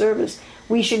Krishna's service,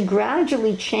 we should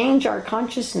gradually change our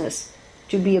consciousness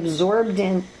to be absorbed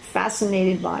in,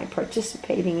 fascinated by,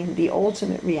 participating in the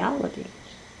ultimate reality.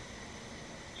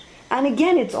 And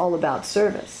again, it's all about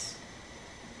service.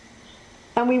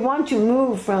 And we want to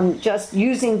move from just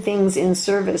using things in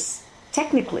service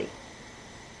technically.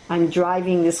 I'm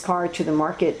driving this car to the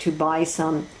market to buy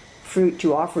some fruit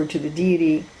to offer to the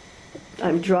deity.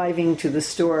 I'm driving to the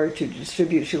store to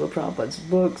distribute Srila Prabhupada's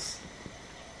books.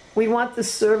 We want the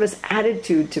service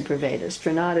attitude to pervade us.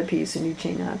 Trinata Pisa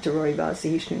Nuchena Tarori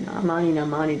Vasi Hishnuna Amani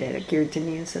Namani Deta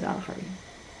Kirtani Sadahari.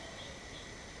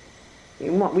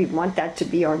 We want that to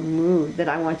be our mood, that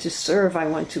I want to serve, I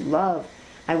want to love.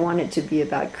 I want it to be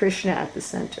about Krishna at the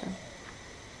center.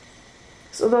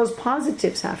 So those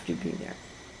positives have to be there.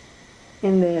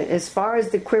 As far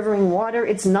as the quivering water,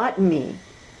 it's not me.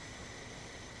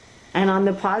 And on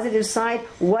the positive side,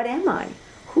 what am I?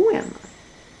 Who am I?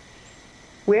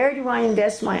 Where do I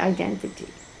invest my identity?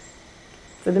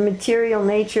 For the material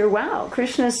nature, wow,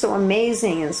 Krishna is so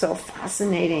amazing and so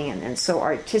fascinating and so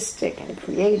artistic and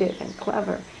creative and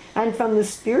clever. And from the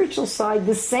spiritual side,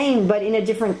 the same, but in a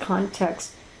different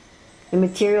context. The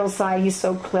material side, he's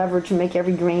so clever to make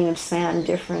every grain of sand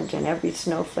different and every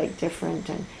snowflake different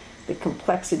and the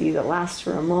complexity that lasts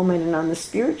for a moment. And on the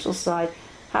spiritual side,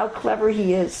 how clever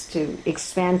he is to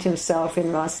expand himself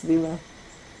in Ras Lila,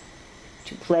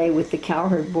 to play with the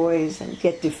cowherd boys and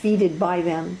get defeated by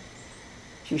them,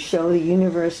 to show the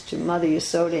universe to Mother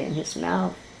Yasoda in his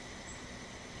mouth.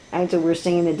 Until we're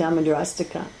singing the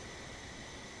Damodarastaka.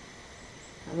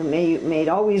 May it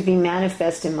always be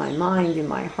manifest in my mind, in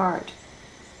my heart.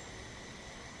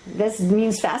 This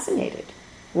means fascinated.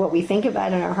 What we think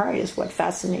about in our heart is what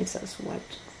fascinates us, what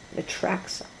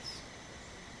attracts us.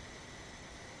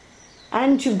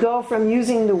 And to go from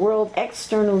using the world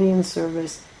externally in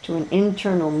service to an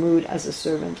internal mood as a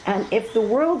servant. And if the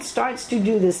world starts to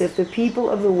do this, if the people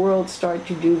of the world start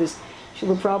to do this,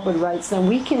 Srila Prabhupada writes, then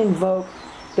we can invoke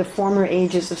the former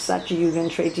ages of Satya Yuga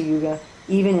and Treta Yuga,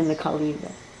 even in the Kali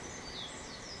Yuga.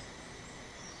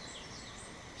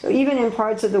 So even in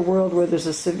parts of the world where there's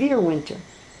a severe winter,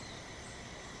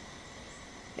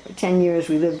 10 years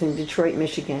we lived in Detroit,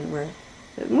 Michigan, where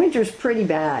the winter's pretty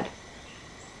bad.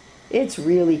 It's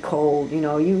really cold.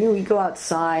 You go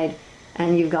outside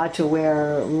and you've got to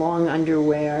wear long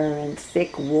underwear and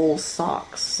thick wool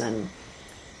socks and,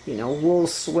 wool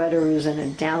sweaters and a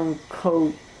down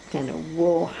coat and a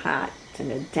wool hat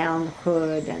and a down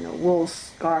hood and a wool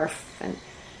scarf and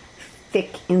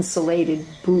thick insulated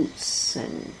boots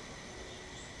and,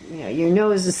 your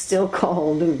nose is still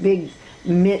cold and big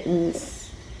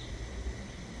mittens.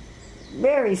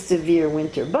 Very severe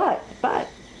winter, but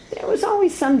there was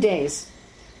always some days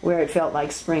where it felt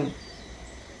like spring.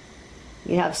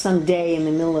 You have some day in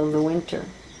the middle of the winter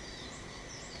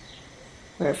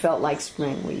where it felt like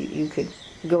spring, where you could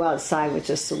go outside with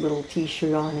just a little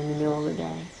t-shirt on in the middle of the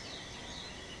day.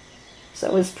 So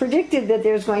it was predicted that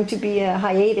there's going to be a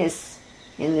hiatus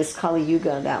in this Kali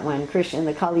Yuga, that when Krishna, in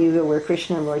the Kali Yuga where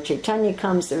Krishna and Lord Chaitanya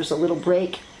comes, there's a little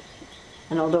break.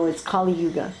 And although it's Kali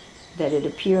Yuga, that it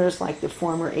appears like the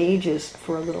former ages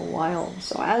for a little while.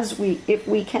 So if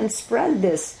we can spread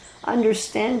this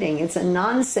understanding, it's a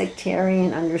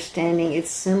non-sectarian understanding, it's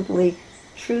simply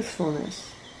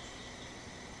truthfulness.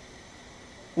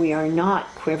 We are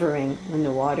not quivering when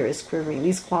the water is quivering.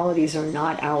 These qualities are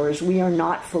not ours. We are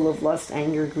not full of lust,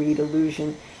 anger, greed,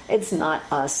 illusion. It's not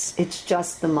us. It's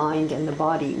just the mind and the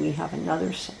body. We have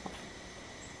another self.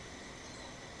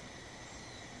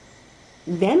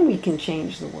 Then we can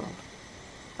change the world.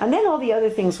 And then all the other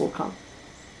things will come.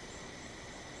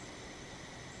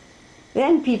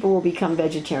 Then people will become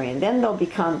vegetarian. Then they'll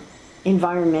become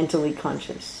environmentally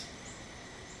conscious.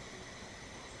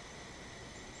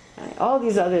 Right? All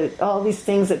these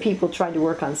things that people try to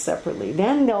work on separately.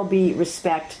 Then there'll be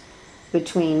respect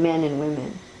between men and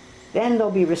women. Then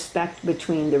there'll be respect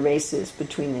between the races,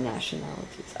 between the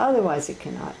nationalities. Otherwise it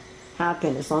cannot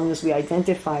happen as long as we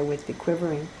identify with the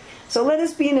quivering. So let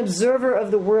us be an observer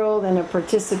of the world and a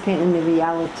participant in the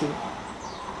reality.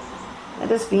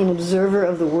 Let us be an observer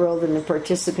of the world and a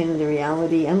participant in the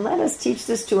reality, and let us teach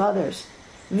this to others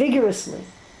vigorously,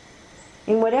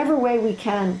 in whatever way we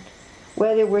can,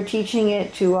 whether we're teaching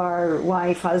it to our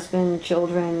wife, husband,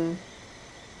 children,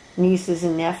 nieces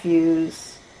and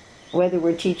nephews, whether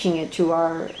we're teaching it to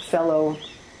our fellow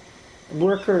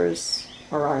workers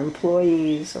or our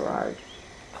employees or our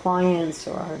clients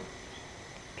or our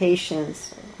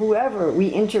patients, whoever we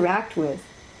interact with.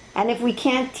 And if we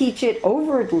can't teach it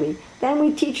overtly, then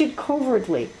we teach it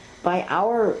covertly by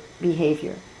our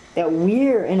behavior, that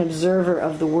we're an observer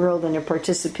of the world and a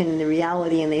participant in the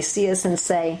reality, and they see us and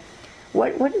say,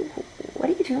 what are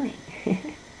you doing?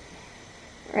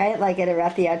 Right? Like at a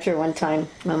Rath Yatra one time,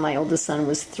 when my oldest son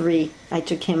was 3, I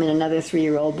took him and another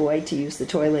 3-year-old boy to use the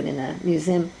toilet in a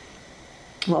museum.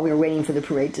 while we were waiting for the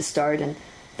parade to start, and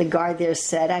the guard there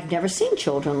said, "I've never seen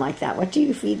children like that. What do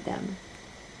you feed them?"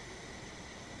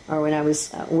 Or when I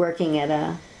was working at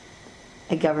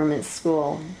a government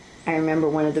school, I remember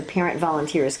one of the parent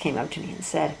volunteers came up to me and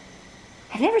said,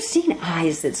 "I've never seen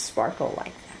eyes that sparkle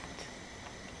like that."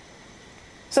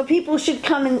 So people should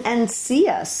come and see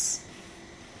us.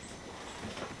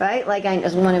 Right? Like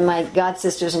as one of my god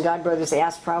sisters and god brothers, they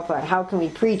asked Prabhupada, "How can we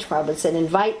preach?" Prabhupada said,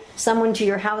 "Invite someone to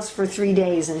your house for 3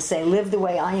 days and say, 'Live the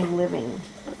way I am living.'"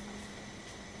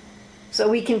 So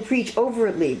we can preach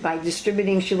overtly by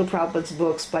distributing Srila Prabhupada's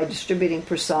books, by distributing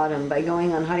prasadam, by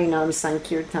going on Harinam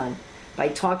Sankirtan, by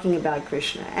talking about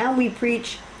Krishna. And we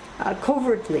preach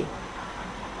covertly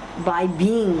by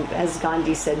being, as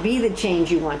Gandhi said, be the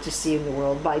change you want to see in the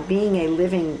world, by being a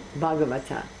living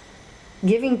Bhagavata.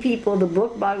 Giving people the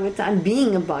book Bhagavata and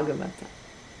being a Bhagavata.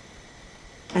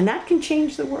 And that can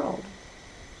change the world.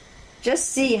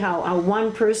 Just see how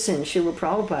one person, Srila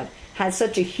Prabhupada, had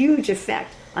such a huge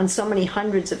effect on so many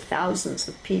hundreds of thousands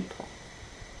of people.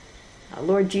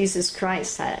 Lord Jesus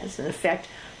Christ has an effect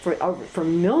for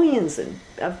millions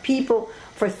of people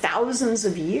for thousands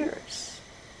of years.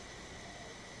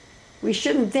 We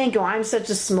shouldn't think, "Oh, I'm such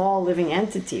a small living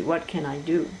entity, what can I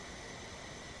do?"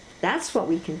 That's what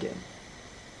we can do.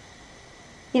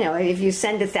 You know, if you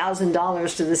send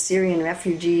 $1,000 to the Syrian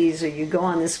refugees, or you go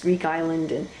on this Greek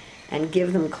island and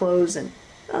give them clothes, and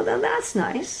that's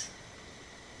nice.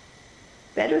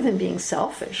 Better than being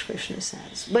selfish, Krishna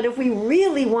says. But if we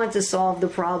really want to solve the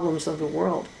problems of the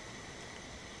world,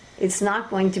 it's not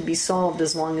going to be solved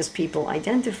as long as people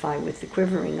identify with the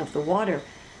quivering of the water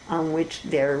on which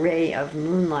their ray of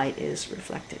moonlight is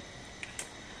reflected.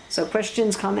 So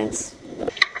questions, comments?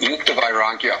 Yukta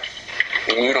Vairagya,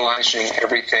 in utilizing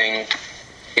everything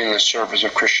in the service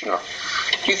of Krishna.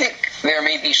 Do you think there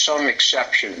may be some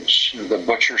exceptions? The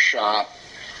butcher shop,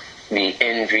 the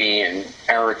envy and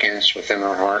arrogance within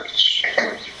our hearts?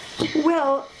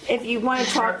 Well, if you want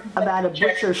to talk about a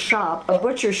butcher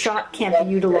shop can't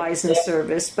be utilized in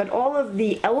service, but all of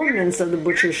the elements of the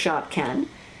butcher shop can.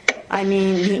 I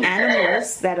mean, the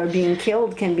animals that are being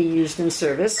killed can be used in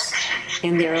service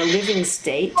in their living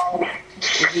state.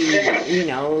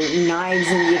 The, knives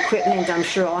and the equipment, I'm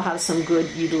sure, all have some good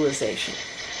utilization.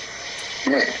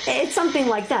 It's something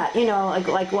like that,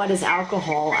 like what is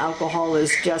alcohol? Alcohol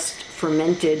is just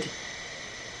fermented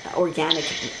organic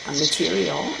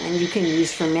material, and you can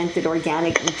use fermented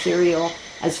organic material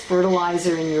as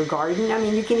fertilizer in your garden. I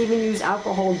mean, you can even use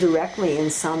alcohol directly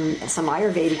in some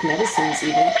Ayurvedic medicines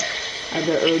even.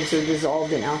 The herbs are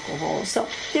dissolved in alcohol. So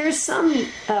there's some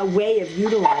way of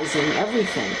utilizing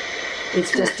everything.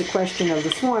 It's just a question of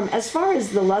the form. As far as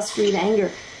the lust, greed,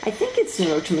 anger, I think it's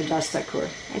Narottam Das Thakur.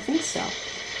 I think so.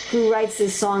 Who writes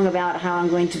this song about how I'm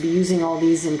going to be using all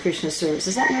these in Krishna service.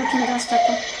 Is that Narottam Das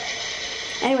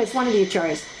Thakur? Anyway, it's one of the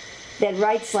acharyas that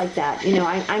writes like that.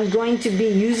 I'm going to be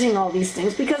using all these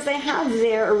things because they have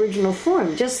their original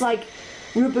form. Just like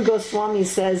Rupa Goswami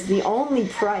says, the only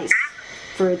price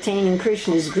for attaining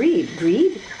Krishna is greed.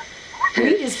 Greed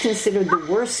is considered the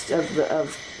worst of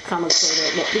kama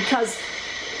krodha, because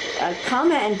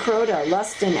kama and krodha,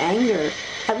 lust and anger,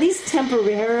 at least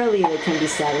temporarily they can be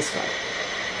satisfied.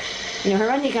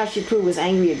 Hiranyakashipu was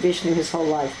angry at Vishnu his whole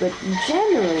life, but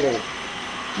generally,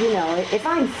 if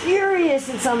I'm furious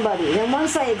at somebody, then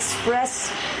once I express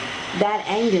that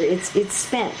anger, it's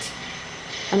spent.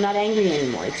 I'm not angry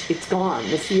anymore. It's gone.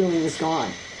 The feeling is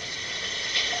gone.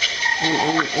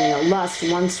 And lust,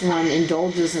 once one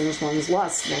indulges in one's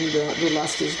lust, then the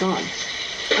lust is gone.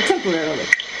 Temporarily.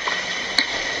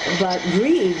 But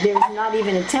greed, there's not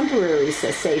even a temporary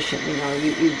cessation.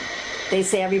 They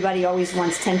say everybody always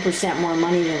wants 10% more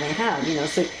money than they have.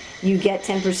 So you get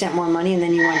 10% more money, and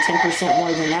then you want 10%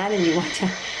 more than that, and you want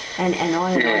and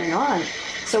on and on and on.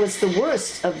 So it's the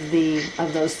worst of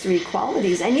those three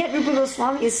qualities. And yet Rupa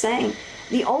Goswami is saying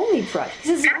the only price. He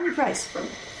says the only price.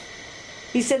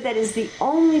 He said that is the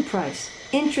only price.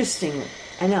 Interestingly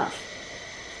enough,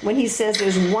 when he says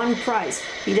there's one price,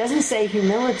 he doesn't say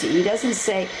humility. He doesn't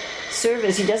say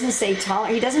service. He doesn't say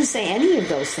tolerance. He doesn't say any of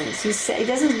those things. He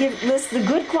doesn't list the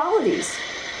good qualities.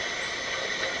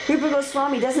 Rupa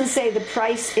Goswami doesn't say the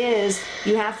price is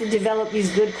you have to develop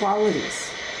these good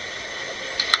qualities.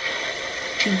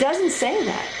 He doesn't say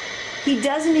that. He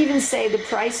doesn't even say the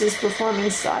price is performing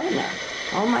sadhana.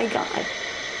 Oh my God.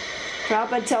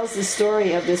 Prabhupada tells the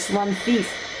story of this one thief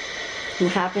who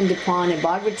happened upon a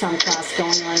Bhagavatam class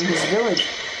going on in his village.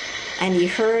 And he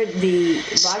heard the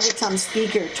Bhagavatam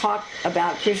speaker talk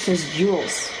about Krishna's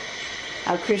jewels.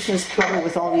 How Krishna's covered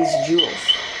with all these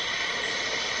jewels.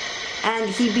 And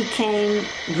he became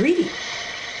greedy.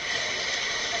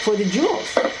 for the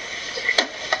jewels.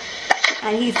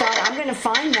 And he thought, I'm going to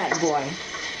find that boy.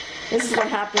 This is what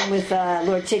happened with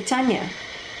Lord Chaitanya,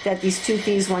 that these two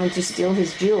thieves wanted to steal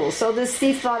his jewels. So this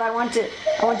thief thought, I want to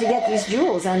get these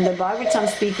jewels. And the Bhagavatam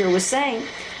speaker was saying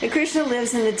that Krishna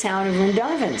lives in the town of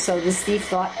Vrindavan. So this thief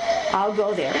thought, I'll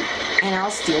go there and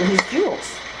I'll steal his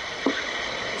jewels.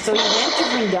 So he went to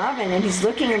Vrindavan and he's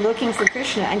looking and looking for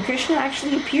Krishna. And Krishna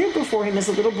actually appeared before him as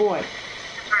a little boy,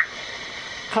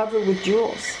 covered with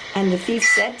jewels. And the thief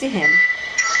said to him,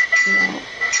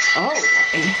 oh,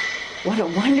 what a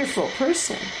wonderful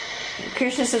person. And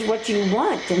Krishna says, what do you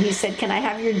want? And he said, can I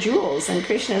have your jewels? And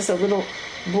Krishna, as a little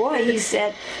boy, he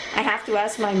said, I have to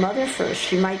ask my mother first.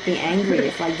 She might be angry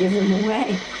if I give them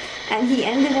away. And he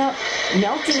ended up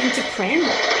melting into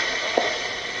prema.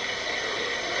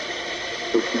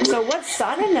 So what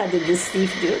sadhana did this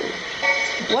thief do?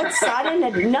 What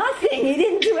sadhana did? Nothing. He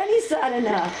didn't do any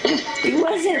sadhana.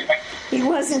 He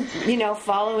wasn't,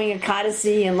 following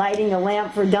Ekadasi and lighting a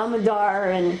lamp for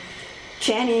Damodar and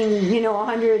chanting,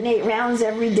 108 rounds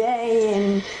every day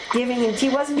and giving, and he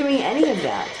wasn't doing any of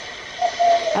that.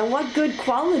 And what good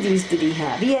qualities did he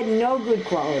have? He had no good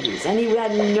qualities, and he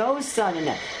had no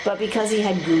sadhana, but because he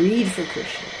had greed for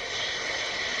Krishna.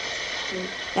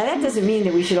 Now that doesn't mean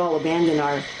that we should all abandon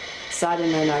our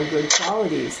sadhana and our good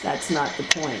qualities. That's not the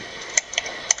point.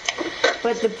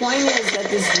 But the point is that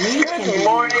this greed can be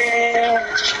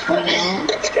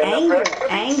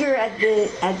anger at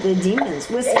the demons.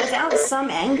 Without some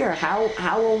anger, how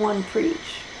will one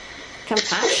preach?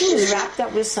 Compassion is wrapped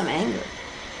up with some anger.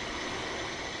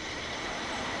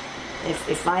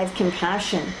 If I have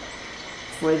compassion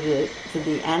for the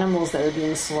animals that are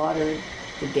being slaughtered,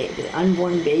 the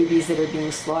unborn babies that are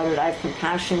being slaughtered, I have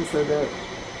compassion for the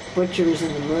butchers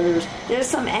and the murderers. There's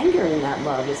some anger in that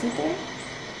love, isn't there?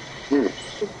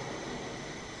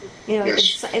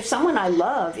 Yes. If someone I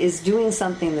love is doing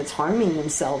something that's harming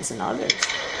themselves and others,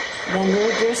 then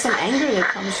there's some anger that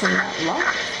comes from that love.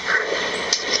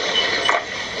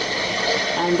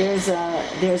 And there's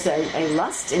a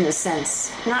lust in a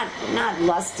sense, not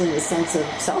lust in the sense of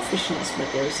selfishness,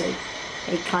 but there's a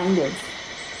kind of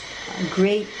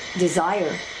great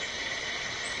desire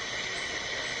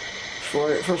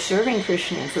for serving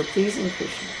Krishna and for pleasing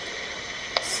Krishna.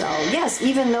 So yes,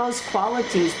 even those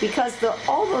qualities, because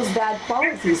all those bad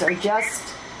qualities are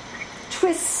just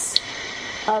twists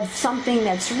of something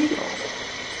that's real.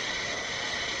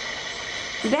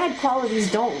 The bad qualities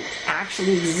don't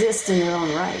actually exist in their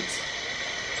own right.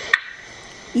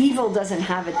 Evil doesn't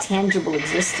have a tangible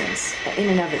existence in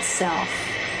and of itself.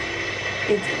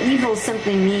 Evil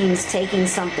simply means taking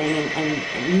something and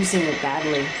using it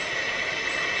badly.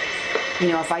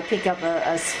 If I pick up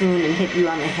a spoon and hit you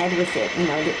on the head with it,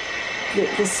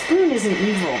 the spoon isn't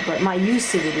evil, but my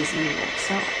use of it is evil.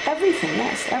 So everything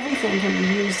can be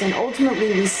used. And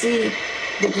ultimately we see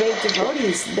the great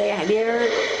devotees, they're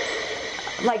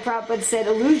like Prabhupada said,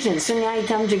 illusion.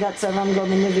 Sunyaitam jagat sarvam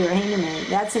govinda virahiname.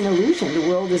 That's an illusion. The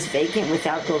world is vacant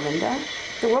without Govinda.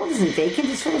 The world isn't vacant,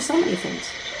 it's full of so many things.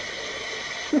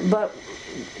 But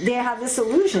they have this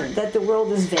illusion that the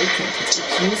world is vacant, it's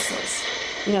useless.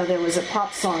 There was a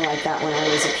pop song like that when I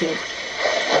was a kid.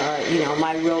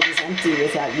 My world is empty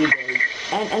without you, babe.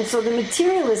 And so the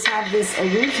materialists have this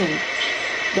illusion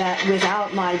that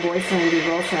without my boyfriend or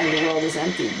girlfriend, the world is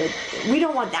empty. But we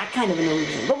don't want that kind of an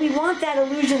illusion. But we want that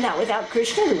illusion that without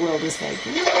Krishna, the world is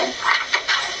vacant.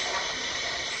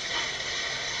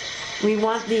 We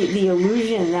want the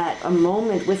illusion that a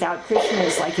moment without Krishna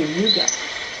is like a yuga.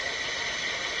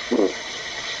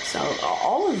 So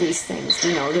all of these things,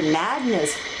 the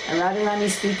madness, and Radharani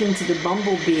speaking to the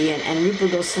bumblebee, and Rupa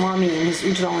Goswami and his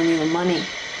Ujjvala Nilamani,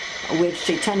 which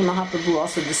Chaitanya Mahaprabhu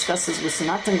also discusses with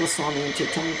Sanatana Goswami and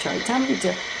Chaitanya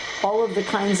Charitamrita, all of the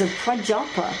kinds of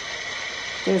prajalpa.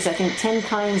 There's, I think, 10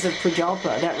 kinds of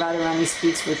prajalpa that Radharani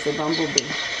speaks with the bumblebee.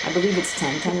 I believe it's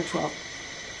 10 or 12.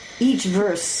 Each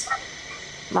verse,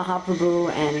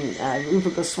 Mahaprabhu and Rupa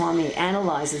Goswami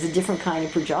analyzes a different kind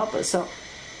of prajalpa. So,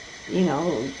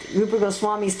 Rupa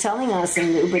Goswami is telling us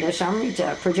in the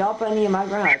Upadeshamrita, prajalpa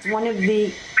niyamagraha, it's one of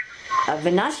the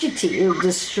vinashyati, it will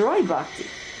destroy bhakti.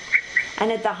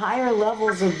 And at the higher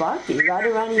levels of bhakti,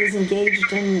 Radharani is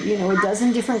engaged in, a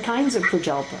dozen different kinds of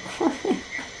prajalpa.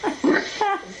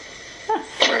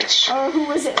 Or who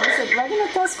was it? Was it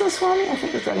Raghunath Das Goswami? I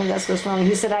think it was Raghunath Das Goswami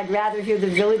who said, I'd rather hear the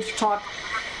village talk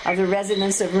of the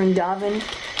residents of Vrindavan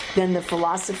than the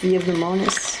philosophy of the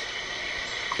monists.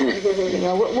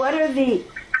 What are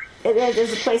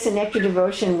there's a place in Nectar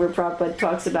Devotion where Prabhupada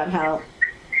talks about how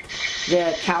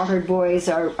the cowherd boys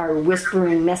are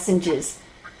whispering messages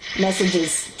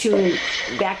messages to and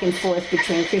back and forth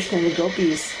between Krishna and the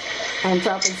gopis. And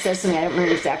Prabhupada says something, I don't remember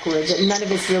the exact words, that none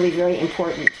of it's really very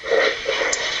important.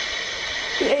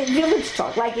 Village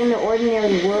talk, like in the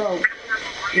ordinary world,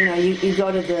 you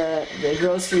go to the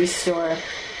grocery store,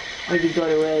 or you go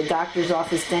to a doctor's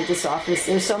office, dentist's office,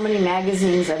 there's so many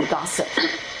magazines of gossip.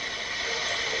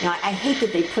 I hate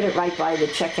that they put it right by the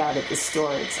checkout at the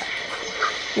store. It's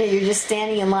like, you're just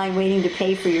standing in line waiting to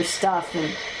pay for your stuff,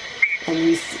 and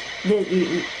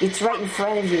it's right in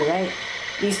front of you, right?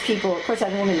 These people, of course I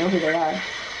don't even know who they are,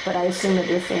 but I assume that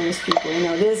they're famous people.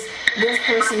 This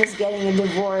person is getting a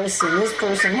divorce, and this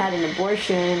person had an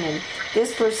abortion, and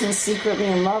this person's secretly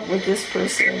in love with this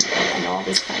person, and all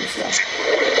this kind of stuff.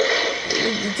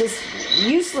 Just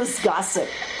useless gossip,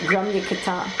 Gramya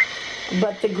Katha.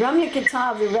 But the Gramya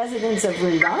Katha of the residents of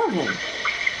Vrindavan,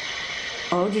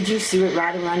 oh, did you see what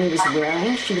Radharani was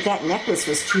wearing? That necklace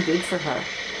was too big for her.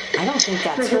 I don't think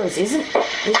that's hers. This isn't a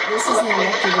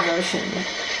nectar devotion.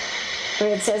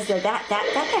 Where it says that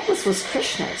necklace was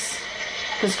Krishna's.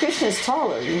 Because Krishna's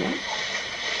taller, So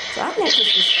that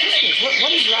necklace was Krishna's.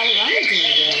 What is Radharani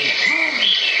doing there?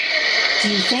 Do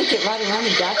you think that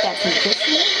Radharani got that from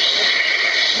Krishna?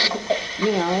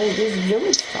 It is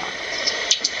village talk.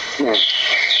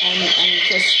 And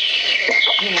just,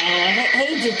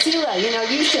 hey Jatila,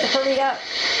 you should hurry up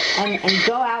and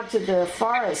go out to the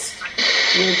forest.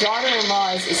 Your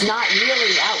daughter-in-law is not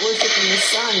really out worshiping the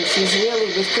sun. She's really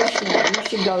with Krishna. You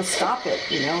should go stop it,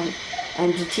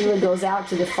 And Jatila goes out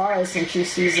to the forest, and she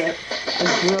sees a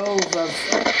grove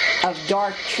of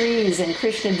dark trees, and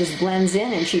Krishna just blends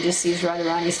in, and she just sees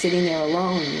Radharani sitting there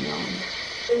alone,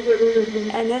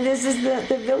 And then this is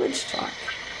the village talk.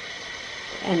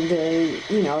 And,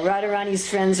 Radharani's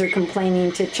friends are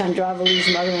complaining to Chandravali's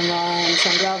mother-in-law, and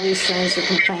Chandravali's friends are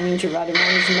complaining to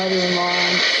Radharani's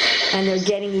mother-in-law, and they're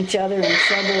getting each other in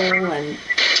trouble, and,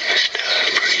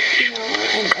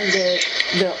 and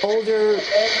the older,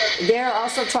 they're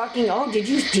also talking, oh, did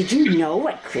you know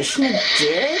what Krishna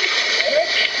did?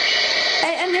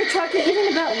 And they're talking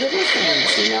even about little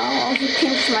things, oh, he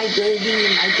pinched my baby,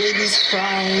 and my baby's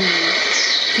crying, and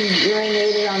he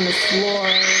urinated on the floor,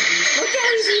 and look how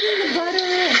he's eating the butter,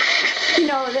 and,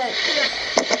 that,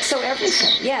 so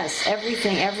everything, yes,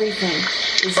 everything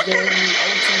is there in the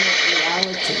ultimate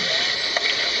reality.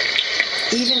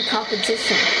 Even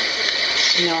competition.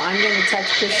 I'm going to touch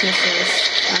Krishna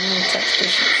first. I'm going to touch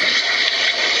Krishna first.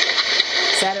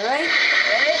 Is that all right?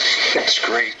 That's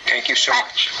great. Thank you so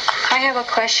much. I have a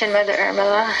question, Mother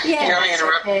Urmila. Yeah. Can I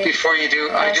interrupt before you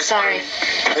do? I just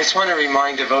want to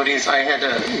remind devotees, I had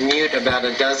to mute about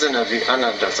half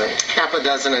a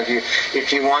dozen of you.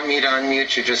 If you want me to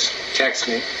unmute you, just text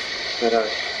me. But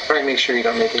try to make sure you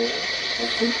don't make any.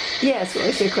 Yes, what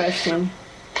was your question?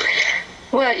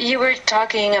 Well, you were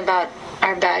talking about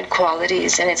our bad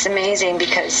qualities, and it's amazing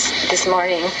because this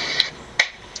morning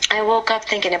I woke up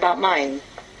thinking about mine.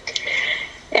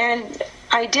 And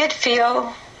I did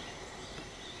feel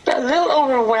a little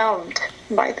overwhelmed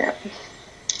by them.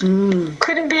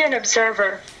 Couldn't be an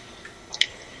observer.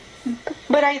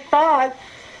 But I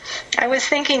was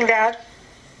thinking that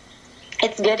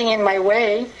it's getting in my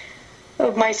way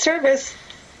of my service.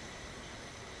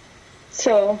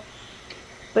 So.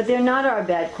 But they're not our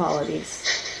bad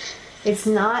qualities. It's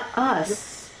not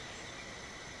us.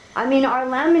 I mean, our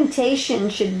lamentation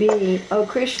should be, oh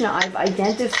Krishna, I've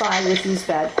identified with these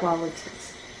bad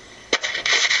qualities.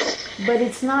 But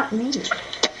it's not me.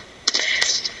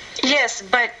 Yes,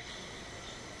 but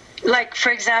like,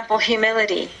 for example,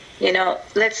 humility.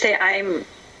 Let's say I'm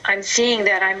seeing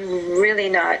that I'm really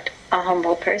not a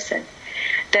humble person.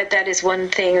 That is one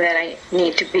thing that I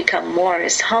need to become more,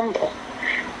 is humble.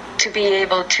 To be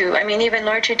able to, even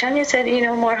Lord Chaitanya said,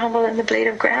 more humble than the blade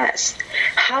of grass.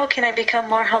 How can I become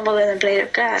more humble than the blade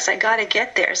of grass? I got to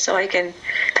get there so I can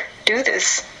do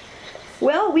this.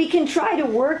 Well, we can try to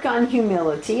work on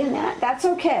humility, and that's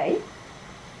okay.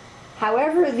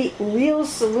 However, the real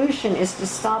solution is to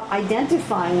stop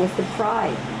identifying with the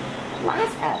pride.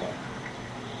 Laugh at it.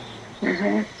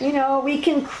 Mm-hmm. We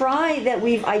can cry that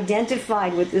we've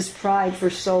identified with this pride for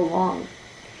so long.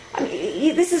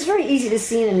 This is very easy to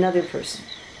see in another person.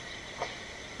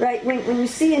 Right? When you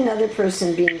see another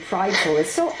person being prideful,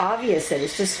 it's so obvious that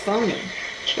it's just phony.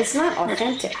 It's not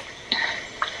authentic.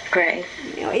 Right.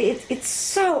 It's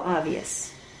so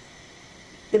obvious.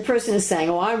 The person is saying,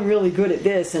 oh, I'm really good at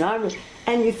this, and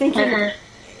you're thinking,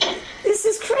 this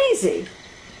is crazy.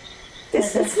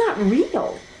 It's not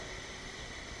real.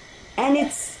 And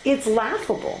it's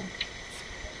laughable.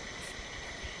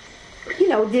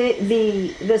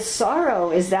 the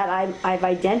sorrow is that I've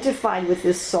identified with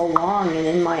this so long, and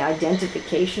in my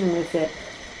identification with it,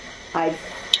 I've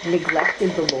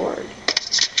neglected the Lord.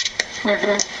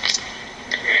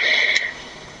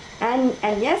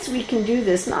 And yes, we can do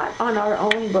this, not on our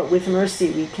own, but with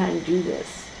mercy we can do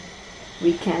this.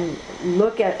 We can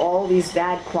look at all these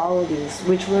bad qualities,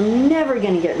 which we're never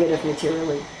going to get rid of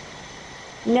materially.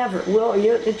 Never. Well,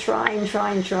 you have to try and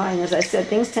try and try. And as I said,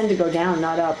 things tend to go down,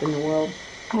 not up in the world.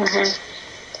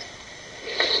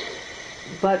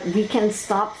 But we can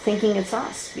stop thinking it's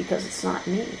us, because it's not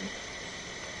me.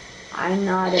 I'm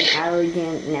not an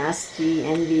arrogant, nasty,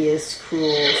 envious,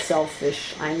 cruel,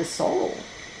 selfish. I'm a soul.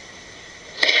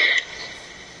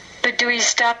 But do we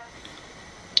stop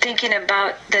thinking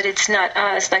about that it's not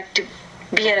us, like to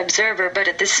be an observer, but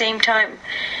at the same time,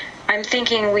 I'm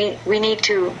thinking we need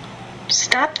to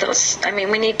stop those. I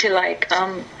mean, we need to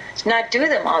not do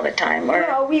them all the time, or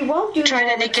no, we won't do try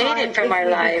to negate it from our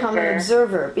life. Become an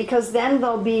observer, because then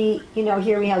there'll be,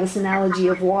 here we have this analogy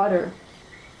of water,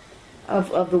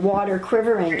 of the water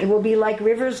quivering. It will be like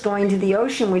rivers going to the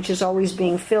ocean, which is always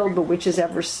being filled, but which is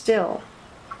ever still.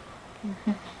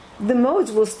 The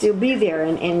modes will still be there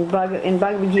in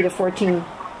Bhagavad Gita 14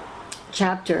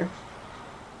 chapter.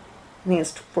 I think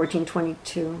it's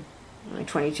 14:22,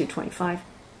 22:25.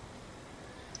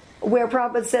 Where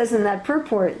Prabhupada says in that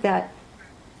purport that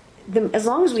as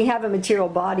long as we have a material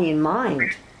body and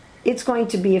mind, it's going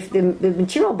to be, if the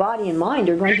material body and mind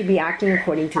are going to be acting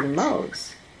according to the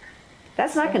modes.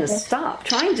 That's not going to stop.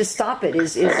 Trying to stop it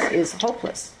is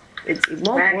hopeless. It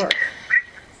won't work.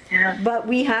 Yeah. But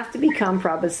we have to become,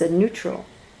 Prabhupada said, neutral.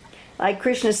 Like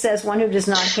Krishna says, one who does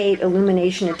not hate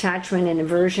illumination, attachment, and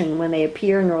aversion when they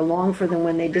appear, nor long for them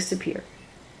when they disappear.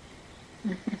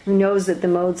 Who knows that the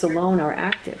modes alone are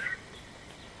active.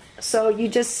 So you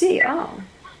just see,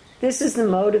 this is the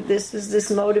mode of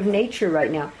this mode of nature right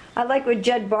now. I like what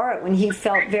Jed Bharat, when he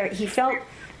felt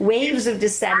waves of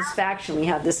dissatisfaction. We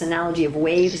have this analogy of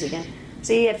waves again.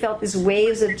 So he had felt these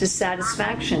waves of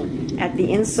dissatisfaction at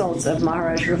the insults of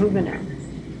Maharaj Rahugana.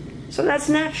 So that's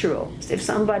natural. If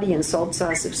somebody insults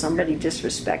us, if somebody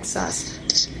disrespects us,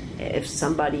 if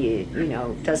somebody,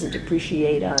 doesn't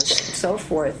appreciate us, and so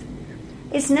forth,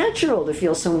 it's natural to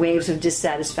feel some waves of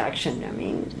dissatisfaction. I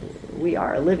mean, we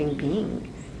are a living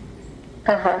being.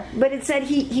 But it said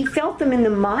he felt them in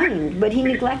the mind, but he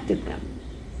neglected them.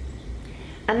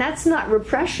 And that's not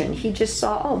repression. He just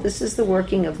saw, this is the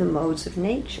working of the modes of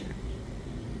nature.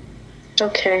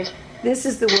 Okay. This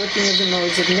is the working of the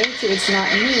modes of nature. It's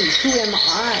not me. Who am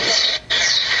I?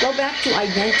 Go back to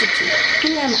identity. Who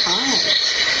am I?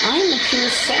 I am a pure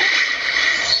soul.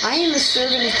 I am a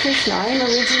servant of Krishna. I am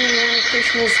originally one of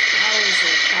Krishna's cows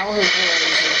or cowherds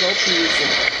or gopis.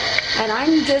 And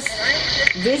I'm just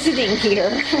visiting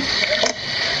here.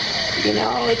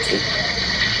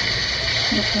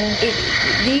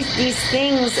 These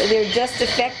things, they're just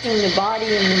affecting the body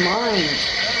and the mind.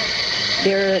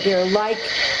 They're like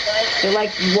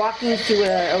walking through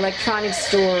an electronics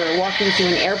store or walking through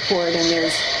an airport, and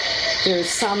there's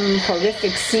some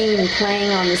horrific scene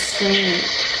playing on the screen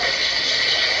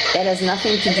that has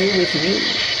nothing to do with me.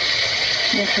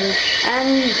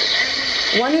 And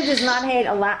one who does not hate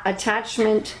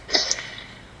attachment,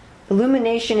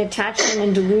 illumination, attachment,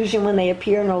 and delusion when they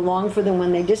appear, nor long for them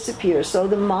when they disappear. So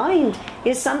the mind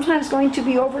is sometimes going to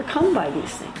be overcome by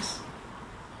these things.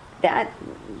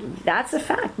 That's a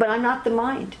fact, but I'm not the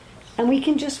mind. And we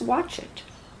can just watch it.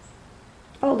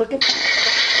 Oh, look at that.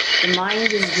 The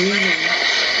mind is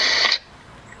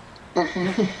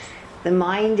grieving. The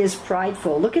mind is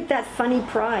prideful. Look at that funny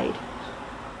pride.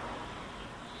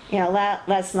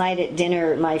 Last night at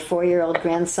dinner, my 4-year-old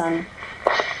grandson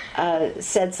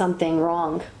said something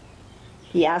wrong.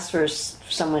 He asked for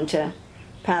someone to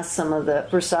pass some of the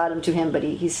prasadam to him, but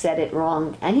he said it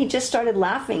wrong. And he just started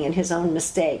laughing at his own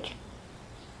mistake.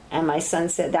 And my son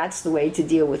said that's the way to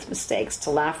deal with mistakes, to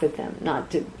laugh at them,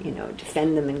 not to,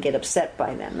 defend them and get upset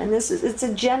by them. And it's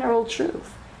a general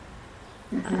truth,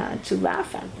 to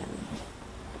laugh at them.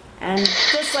 And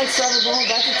just like Sarvabhauma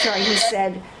Bhattacharya, he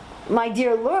said, my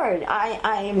dear Lord,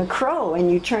 I am a crow and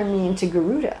you turn me into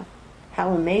Garuda.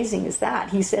 How amazing is that?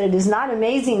 He said, it is not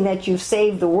amazing that you've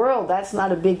saved the world. That's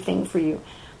not a big thing for you.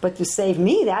 But to save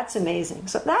me, that's amazing.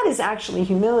 So that is actually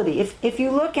humility. If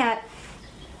you look at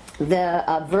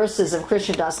the verses of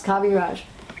Krishnadas Kaviraj,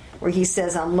 where he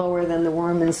says, I'm lower than the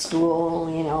worm and stool,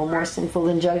 more sinful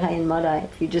than Jaghai and Madai.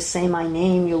 If you just say my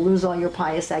name, you'll lose all your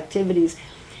pious activities.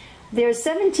 There are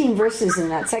 17 verses in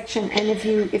that section, and if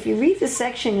you read the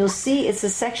section, you'll see it's a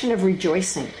section of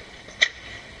rejoicing.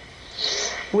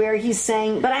 where he's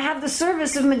saying, but I have the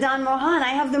service of Madan Mohan, I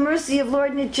have the mercy of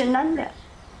Lord Nityananda.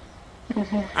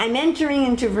 I'm entering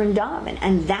into Vrindavan,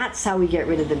 and that's how we get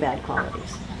rid of the bad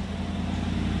qualities.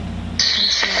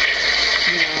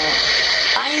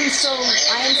 I am so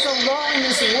low in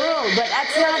this world, but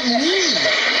that's not me.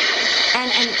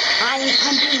 And I'm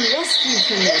being rescued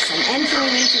from this. I'm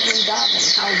entering into Vrindavan.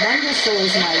 How wonderful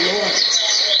is my Lord.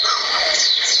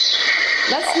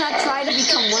 Let's not try to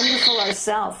become wonderful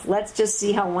ourselves. Let's just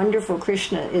see how wonderful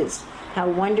Krishna is, how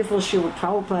wonderful Srila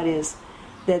Prabhupada is,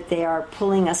 that they are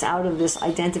pulling us out of this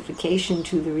identification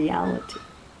to the reality.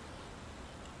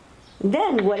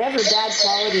 Then whatever bad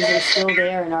qualities are still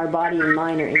there in our body and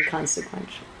mind are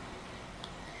inconsequential.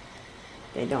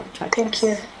 They don't touch us. Thank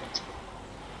you.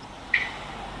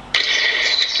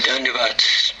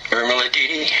 Dandavat, Irmala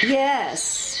Didi?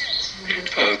 Yes.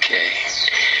 Okay.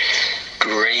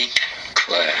 Great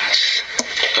class.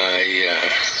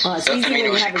 It's easy when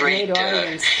you have a great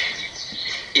audience.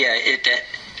 That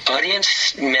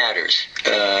audience matters.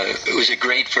 It was a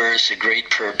great verse, a great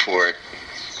purport.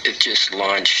 It just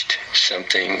launched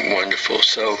something wonderful.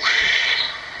 So,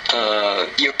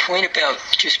 your point about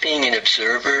just being an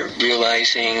observer,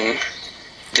 realizing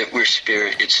that we're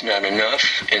spirit, it's not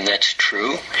enough, and that's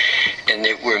true, and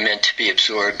that we're meant to be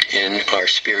absorbed in our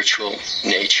spiritual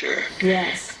nature.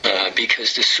 Yes.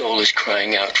 Because the soul is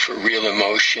crying out for real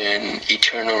emotion,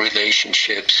 eternal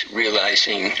relationships,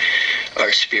 realizing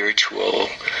our spiritual,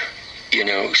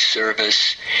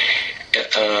 service.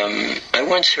 I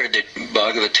once heard that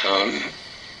Bhagavatam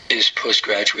is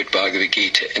postgraduate Bhagavad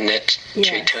Gita, and that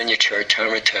Chaitanya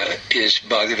Charitamrita is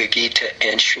Bhagavad Gita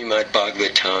and Srimad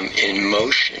Bhagavatam in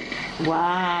motion.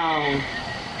 Wow.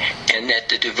 And that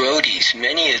the devotees,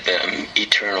 many of them,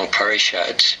 eternal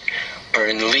parishads, are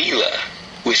in Leela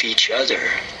with each other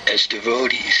as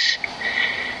devotees.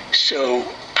 So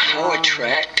how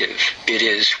attractive it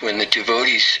is when the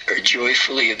devotees are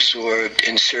joyfully absorbed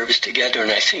in service together.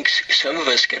 And I think some of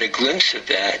us got a glimpse of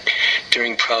that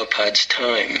during Prabhupada's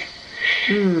time.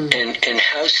 And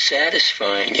how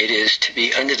satisfying it is to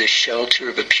be under the shelter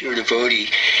of a pure devotee,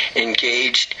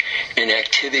 engaged in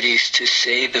activities to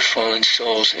save the fallen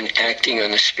souls and acting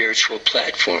on the spiritual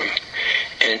platform.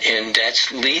 And that's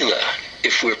Leela,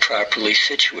 if we're properly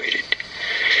situated.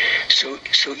 So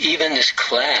even this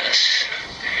class,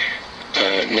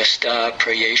 Nasta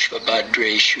Prayeshva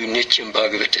Bhadreshu Nityam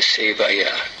Bhagavata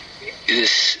Sevaya,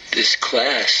 this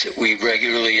class that we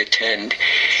regularly attend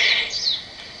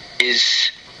is,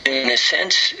 in a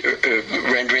sense,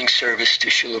 rendering service to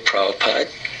Srila Prabhupada.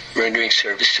 Rendering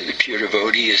service to the pure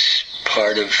devotee is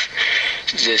part of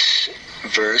this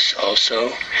verse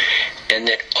also, and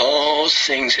that all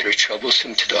things that are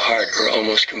troublesome to the heart are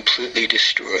almost completely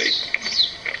destroyed.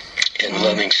 And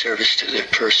loving service to the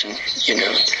person, to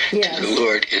the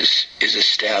Lord is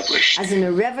established as an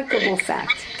irrevocable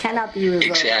fact, cannot be revoked.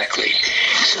 Exactly.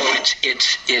 So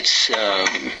it's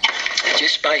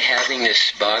just by having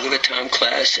this Bhagavatam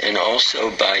class, and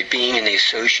also by being in the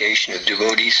association of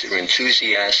devotees that are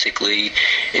enthusiastically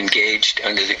engaged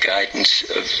under the guidance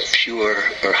of pure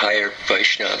or higher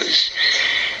Vaishnavas,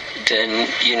 then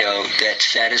that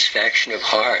satisfaction of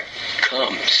heart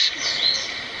comes.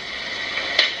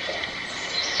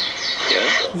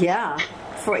 Yeah,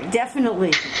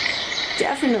 definitely.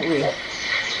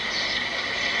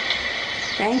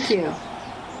 Thank you.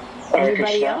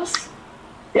 Anybody else?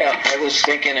 Yeah, I was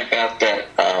thinking about that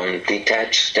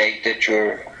detached state that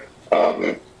you're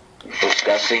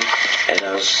discussing, and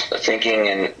I was thinking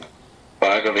in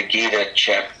Bhagavad Gita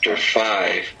chapter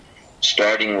 5,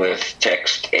 starting with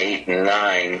text 8 and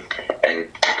 9, and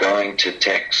going to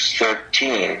text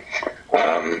 13,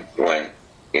 when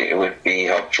it would be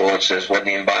helpful. It says, when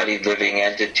the embodied living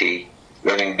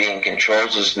being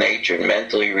controls his nature and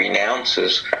mentally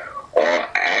renounces all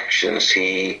actions,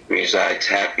 he resides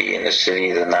happy in the city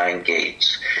of the 9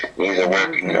 gates, neither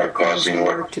working nor causing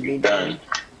work to be done.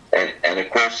 And of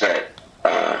course that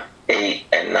 8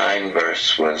 and 9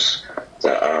 verse was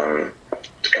the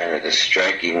kind of the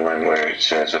striking one, where it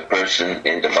says, a person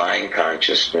in divine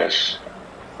consciousness,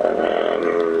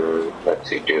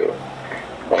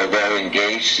 although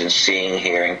engaged in seeing,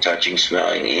 hearing, touching,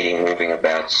 smelling, eating, moving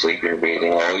about, sleeping,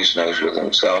 breathing, always knows with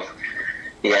himself,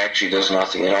 he actually does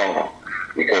nothing at all.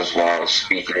 Because while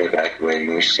speaking, evacuating,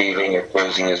 receiving, or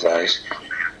closing his eyes,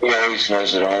 he always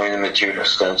knows that only the material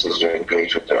senses are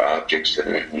engaged with their objects,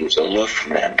 and he's aloof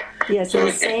from them. Yes, and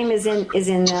the same is in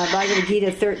Bhagavad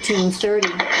Gita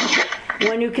 13:30.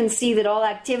 One who can see that all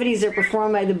activities are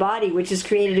performed by the body, which is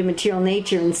created in material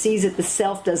nature, and sees that the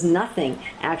self does nothing,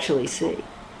 actually see.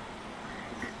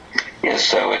 Yes,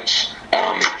 so it's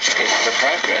It's the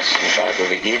progress in the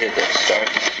Bhagavad Gita that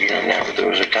starts, never there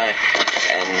was a time.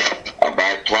 And by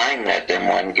applying that, then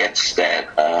one gets that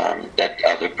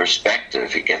other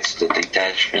perspective. He gets the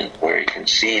detachment where he can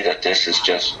see that this is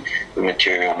just the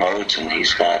material modes and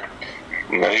he's not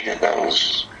made of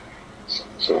those.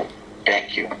 So,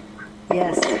 thank you.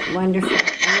 Yes, wonderful.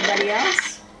 Anybody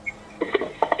else?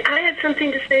 I had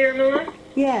something to say, Urmila.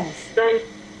 Yes.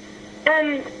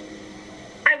 I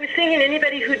was thinking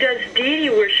anybody who does deity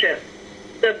worship,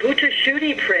 the Bhuta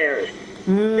Shuddhi prayers,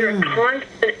 they're a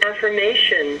constant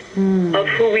affirmation of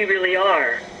who we really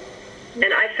are. And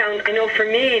I know for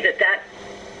me that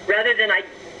rather than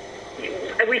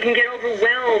we can get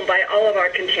overwhelmed by all of our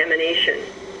contamination.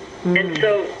 And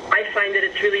so I find that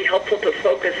it's really helpful to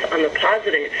focus on the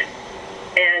positive.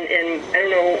 And I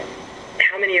don't know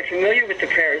how many are familiar with the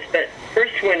prayers, but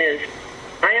first one is,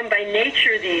 I am by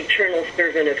nature the eternal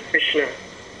servant of Krishna,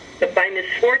 but by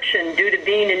misfortune, due to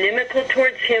being inimical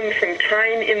towards him from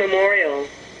time immemorial,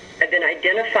 I've been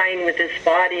identifying with this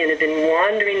body and have been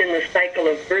wandering in the cycle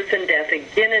of birth and death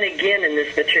again and again in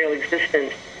this material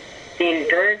existence, being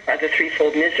burned by the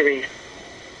threefold miseries.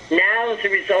 Now, as a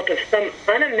result of some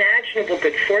unimaginable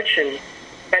good fortune,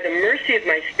 by the mercy of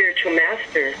my spiritual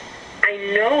master, I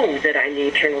know that I'm the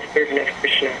eternal servant of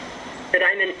Krishna, that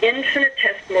I'm an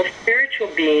infinitesimal spiritual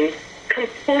being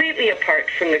completely apart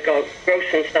from the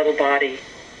gross and subtle body.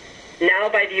 Now,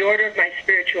 by the order of my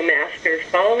spiritual master,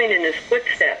 following in his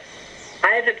footsteps,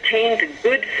 I have obtained the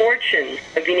good fortune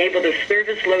of being able to serve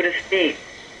his lotus feet,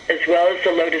 as well as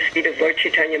the lotus feet of Lord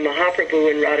Chaitanya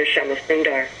Mahaprabhu and Radha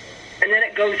Shyama-Sundar. And then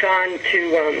it goes on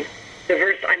to the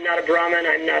verse, I'm not a Brahmin,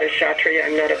 I'm not a Kshatriya,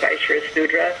 I'm not a Vaishya or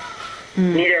Sudra.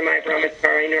 Neither am I a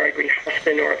Brahmachari, nor a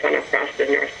Grihastha, nor a Vanaprastha,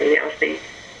 nor a Sannyasi.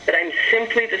 But I'm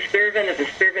simply the servant of the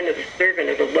servant of the servant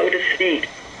of the lotus feet,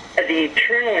 of the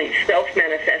eternally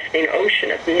self-manifesting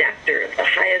ocean of nectar of the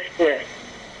highest bliss,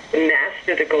 the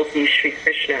master, the Gopis, Sri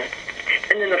Krishna.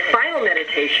 And then the final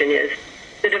meditation is,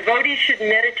 the devotee should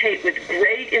meditate with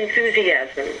great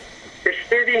enthusiasm for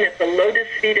serving at the lotus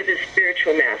feet of his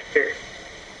spiritual master,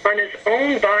 on his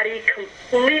own body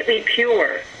completely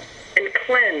pure and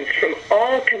cleansed from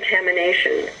all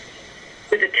contamination,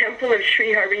 with the temple of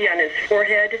Sri Hari on his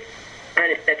forehead,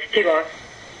 that's tilak,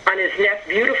 on his neck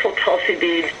beautiful tulsi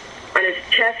beads, on his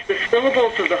chest the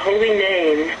syllables of the holy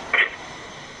name,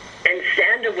 and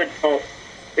sandalwood pulp,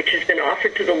 which has been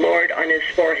offered to the Lord on his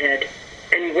forehead,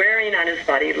 and wearing on his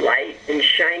body light and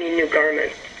shining new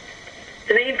garments.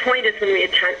 The main point is when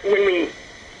we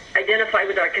identify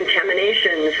with our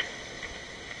contaminations,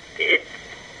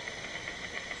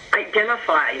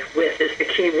 identify with is the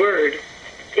key word.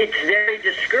 It's very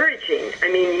discouraging. I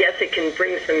mean, yes, it can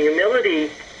bring some humility,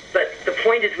 but the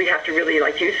point is we have to really,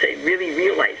 like you say, really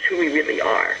realize who we really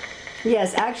are.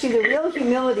 Yes, actually the real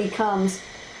humility comes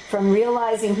from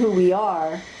realizing who we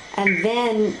are, and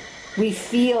then we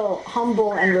feel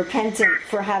humble and repentant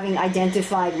for having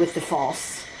identified with the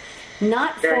false.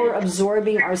 Not for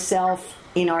absorbing ourselves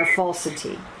in our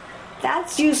falsity.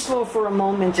 That's useful for a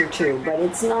moment or two, but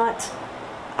it's not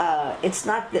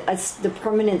the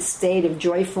permanent state of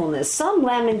joyfulness. Some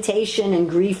lamentation and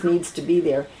grief needs to be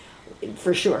there,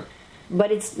 for sure,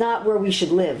 but it's not where we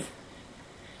should live.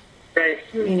 Right.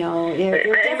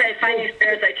 I find these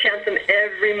prayers, I chant them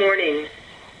every morning.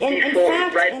 In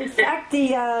fact,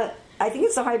 I think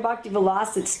it's the Hari Bhakti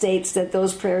Vilas that states that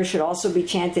those prayers should also be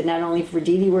chanted not only for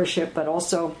deity worship, but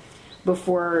also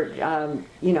before,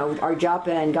 our japa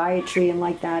and Gayatri and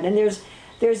like that. And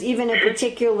there's even a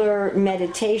particular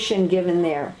meditation given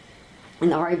there in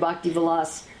the Hari Bhakti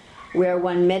Vilas where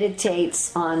one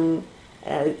meditates on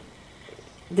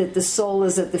that the soul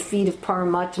is at the feet of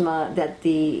Paramatma, that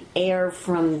the air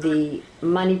from the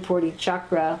Manipuri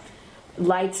chakra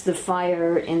lights the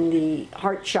fire in the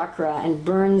heart chakra and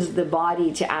burns the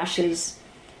body to ashes,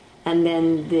 and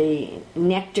then the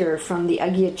nectar from the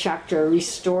Agya chakra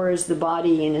restores the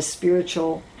body in a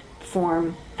spiritual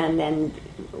form, and then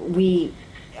we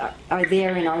are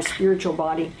there in our spiritual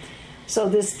body. So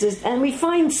this and we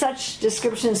find such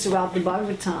descriptions throughout the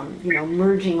Bhagavatam,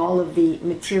 merging all of the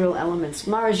material elements.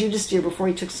 Maharaj Yudhisthira, before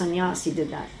he took sannyas, he did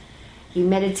that. He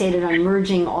meditated on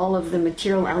merging all of the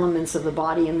material elements of the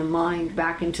body and the mind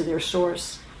back into their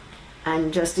source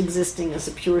and just existing as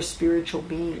a pure spiritual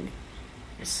being.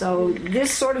 So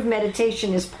this sort of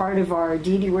meditation is part of our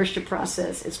deity worship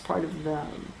process. It's part of the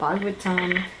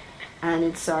Bhagavatam, and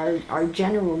it's our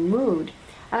general mood.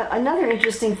 Another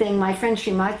interesting thing, my friend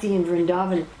Srimati in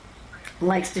Vrindavan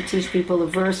likes to teach people a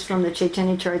verse from the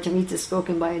Chaitanya Charitamrita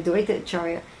spoken by Advaita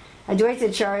Acharya. Advaita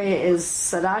Acharya is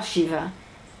Sadashiva,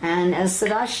 And as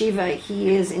Sadashiva,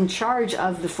 he is in charge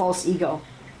of the false ego.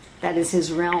 That is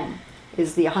his realm,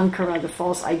 is the ahankara, the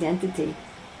false identity.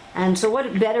 And so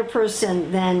what better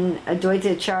person than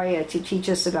Advaita Acharya to teach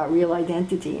us about real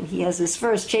identity? And he has this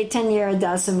verse, Chaitanya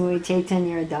Dasamui,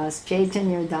 Chaitanya Das,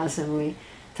 Chaitanya Dasamui,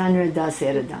 Tanra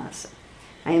Dasera Dasa.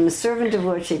 I am a servant of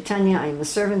Lord Chaitanya, I am a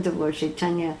servant of Lord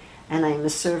Chaitanya, and I am a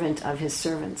servant of his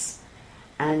servants.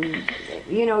 And,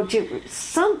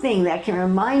 something that can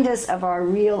remind us of our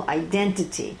real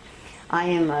identity. I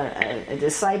am a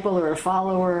disciple or a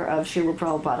follower of Srila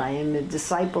Prabhupada. I am a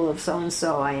disciple of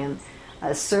so-and-so. I am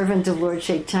a servant of Lord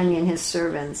Chaitanya and his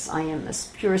servants. I am a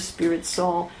pure spirit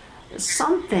soul.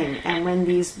 Something. And when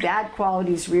these bad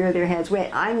qualities rear their heads,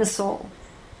 wait, I'm a soul.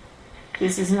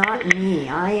 This is not me.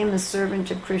 I am a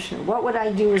servant of Krishna. What would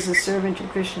I do as a servant of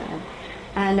Krishna?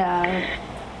 And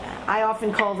I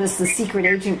often call this the secret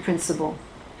agent principle.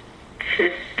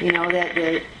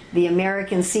 That the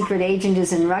American secret agent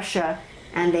is in Russia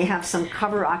and they have some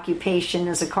cover occupation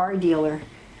as a car dealer.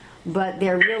 But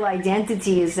their real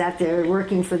identity is that they're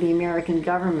working for the American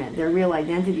government. Their real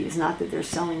identity is not that they're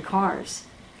selling cars.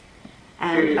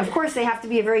 And of course they have to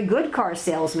be a very good car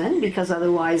salesman because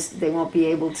otherwise they won't be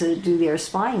able to do their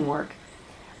spying work.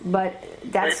 But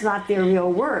that's not their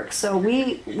real work. So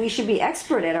we should be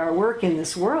expert at our work in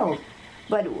this world.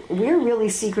 But we're really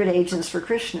secret agents for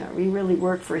Krishna. We really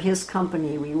work for his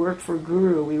company. We work for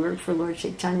Guru. We work for Lord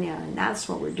Chaitanya. And that's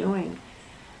what we're doing.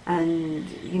 And,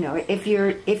 if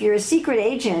you're a secret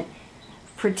agent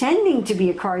pretending to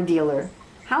be a car dealer,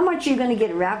 how much are you going to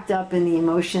get wrapped up in the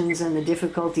emotions and the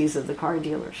difficulties of the car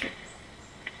dealership?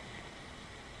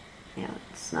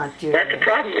 It's not your... That's the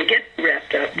problem. We get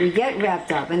wrapped up. We get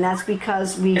wrapped up, and that's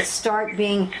because we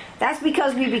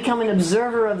become an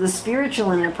observer of the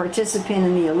spiritual and a participant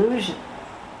in the illusion.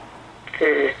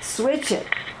 Switch it.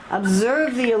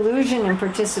 Observe the illusion and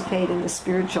participate in the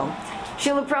spiritual.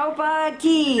 Srila Prabhupada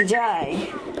ki jai.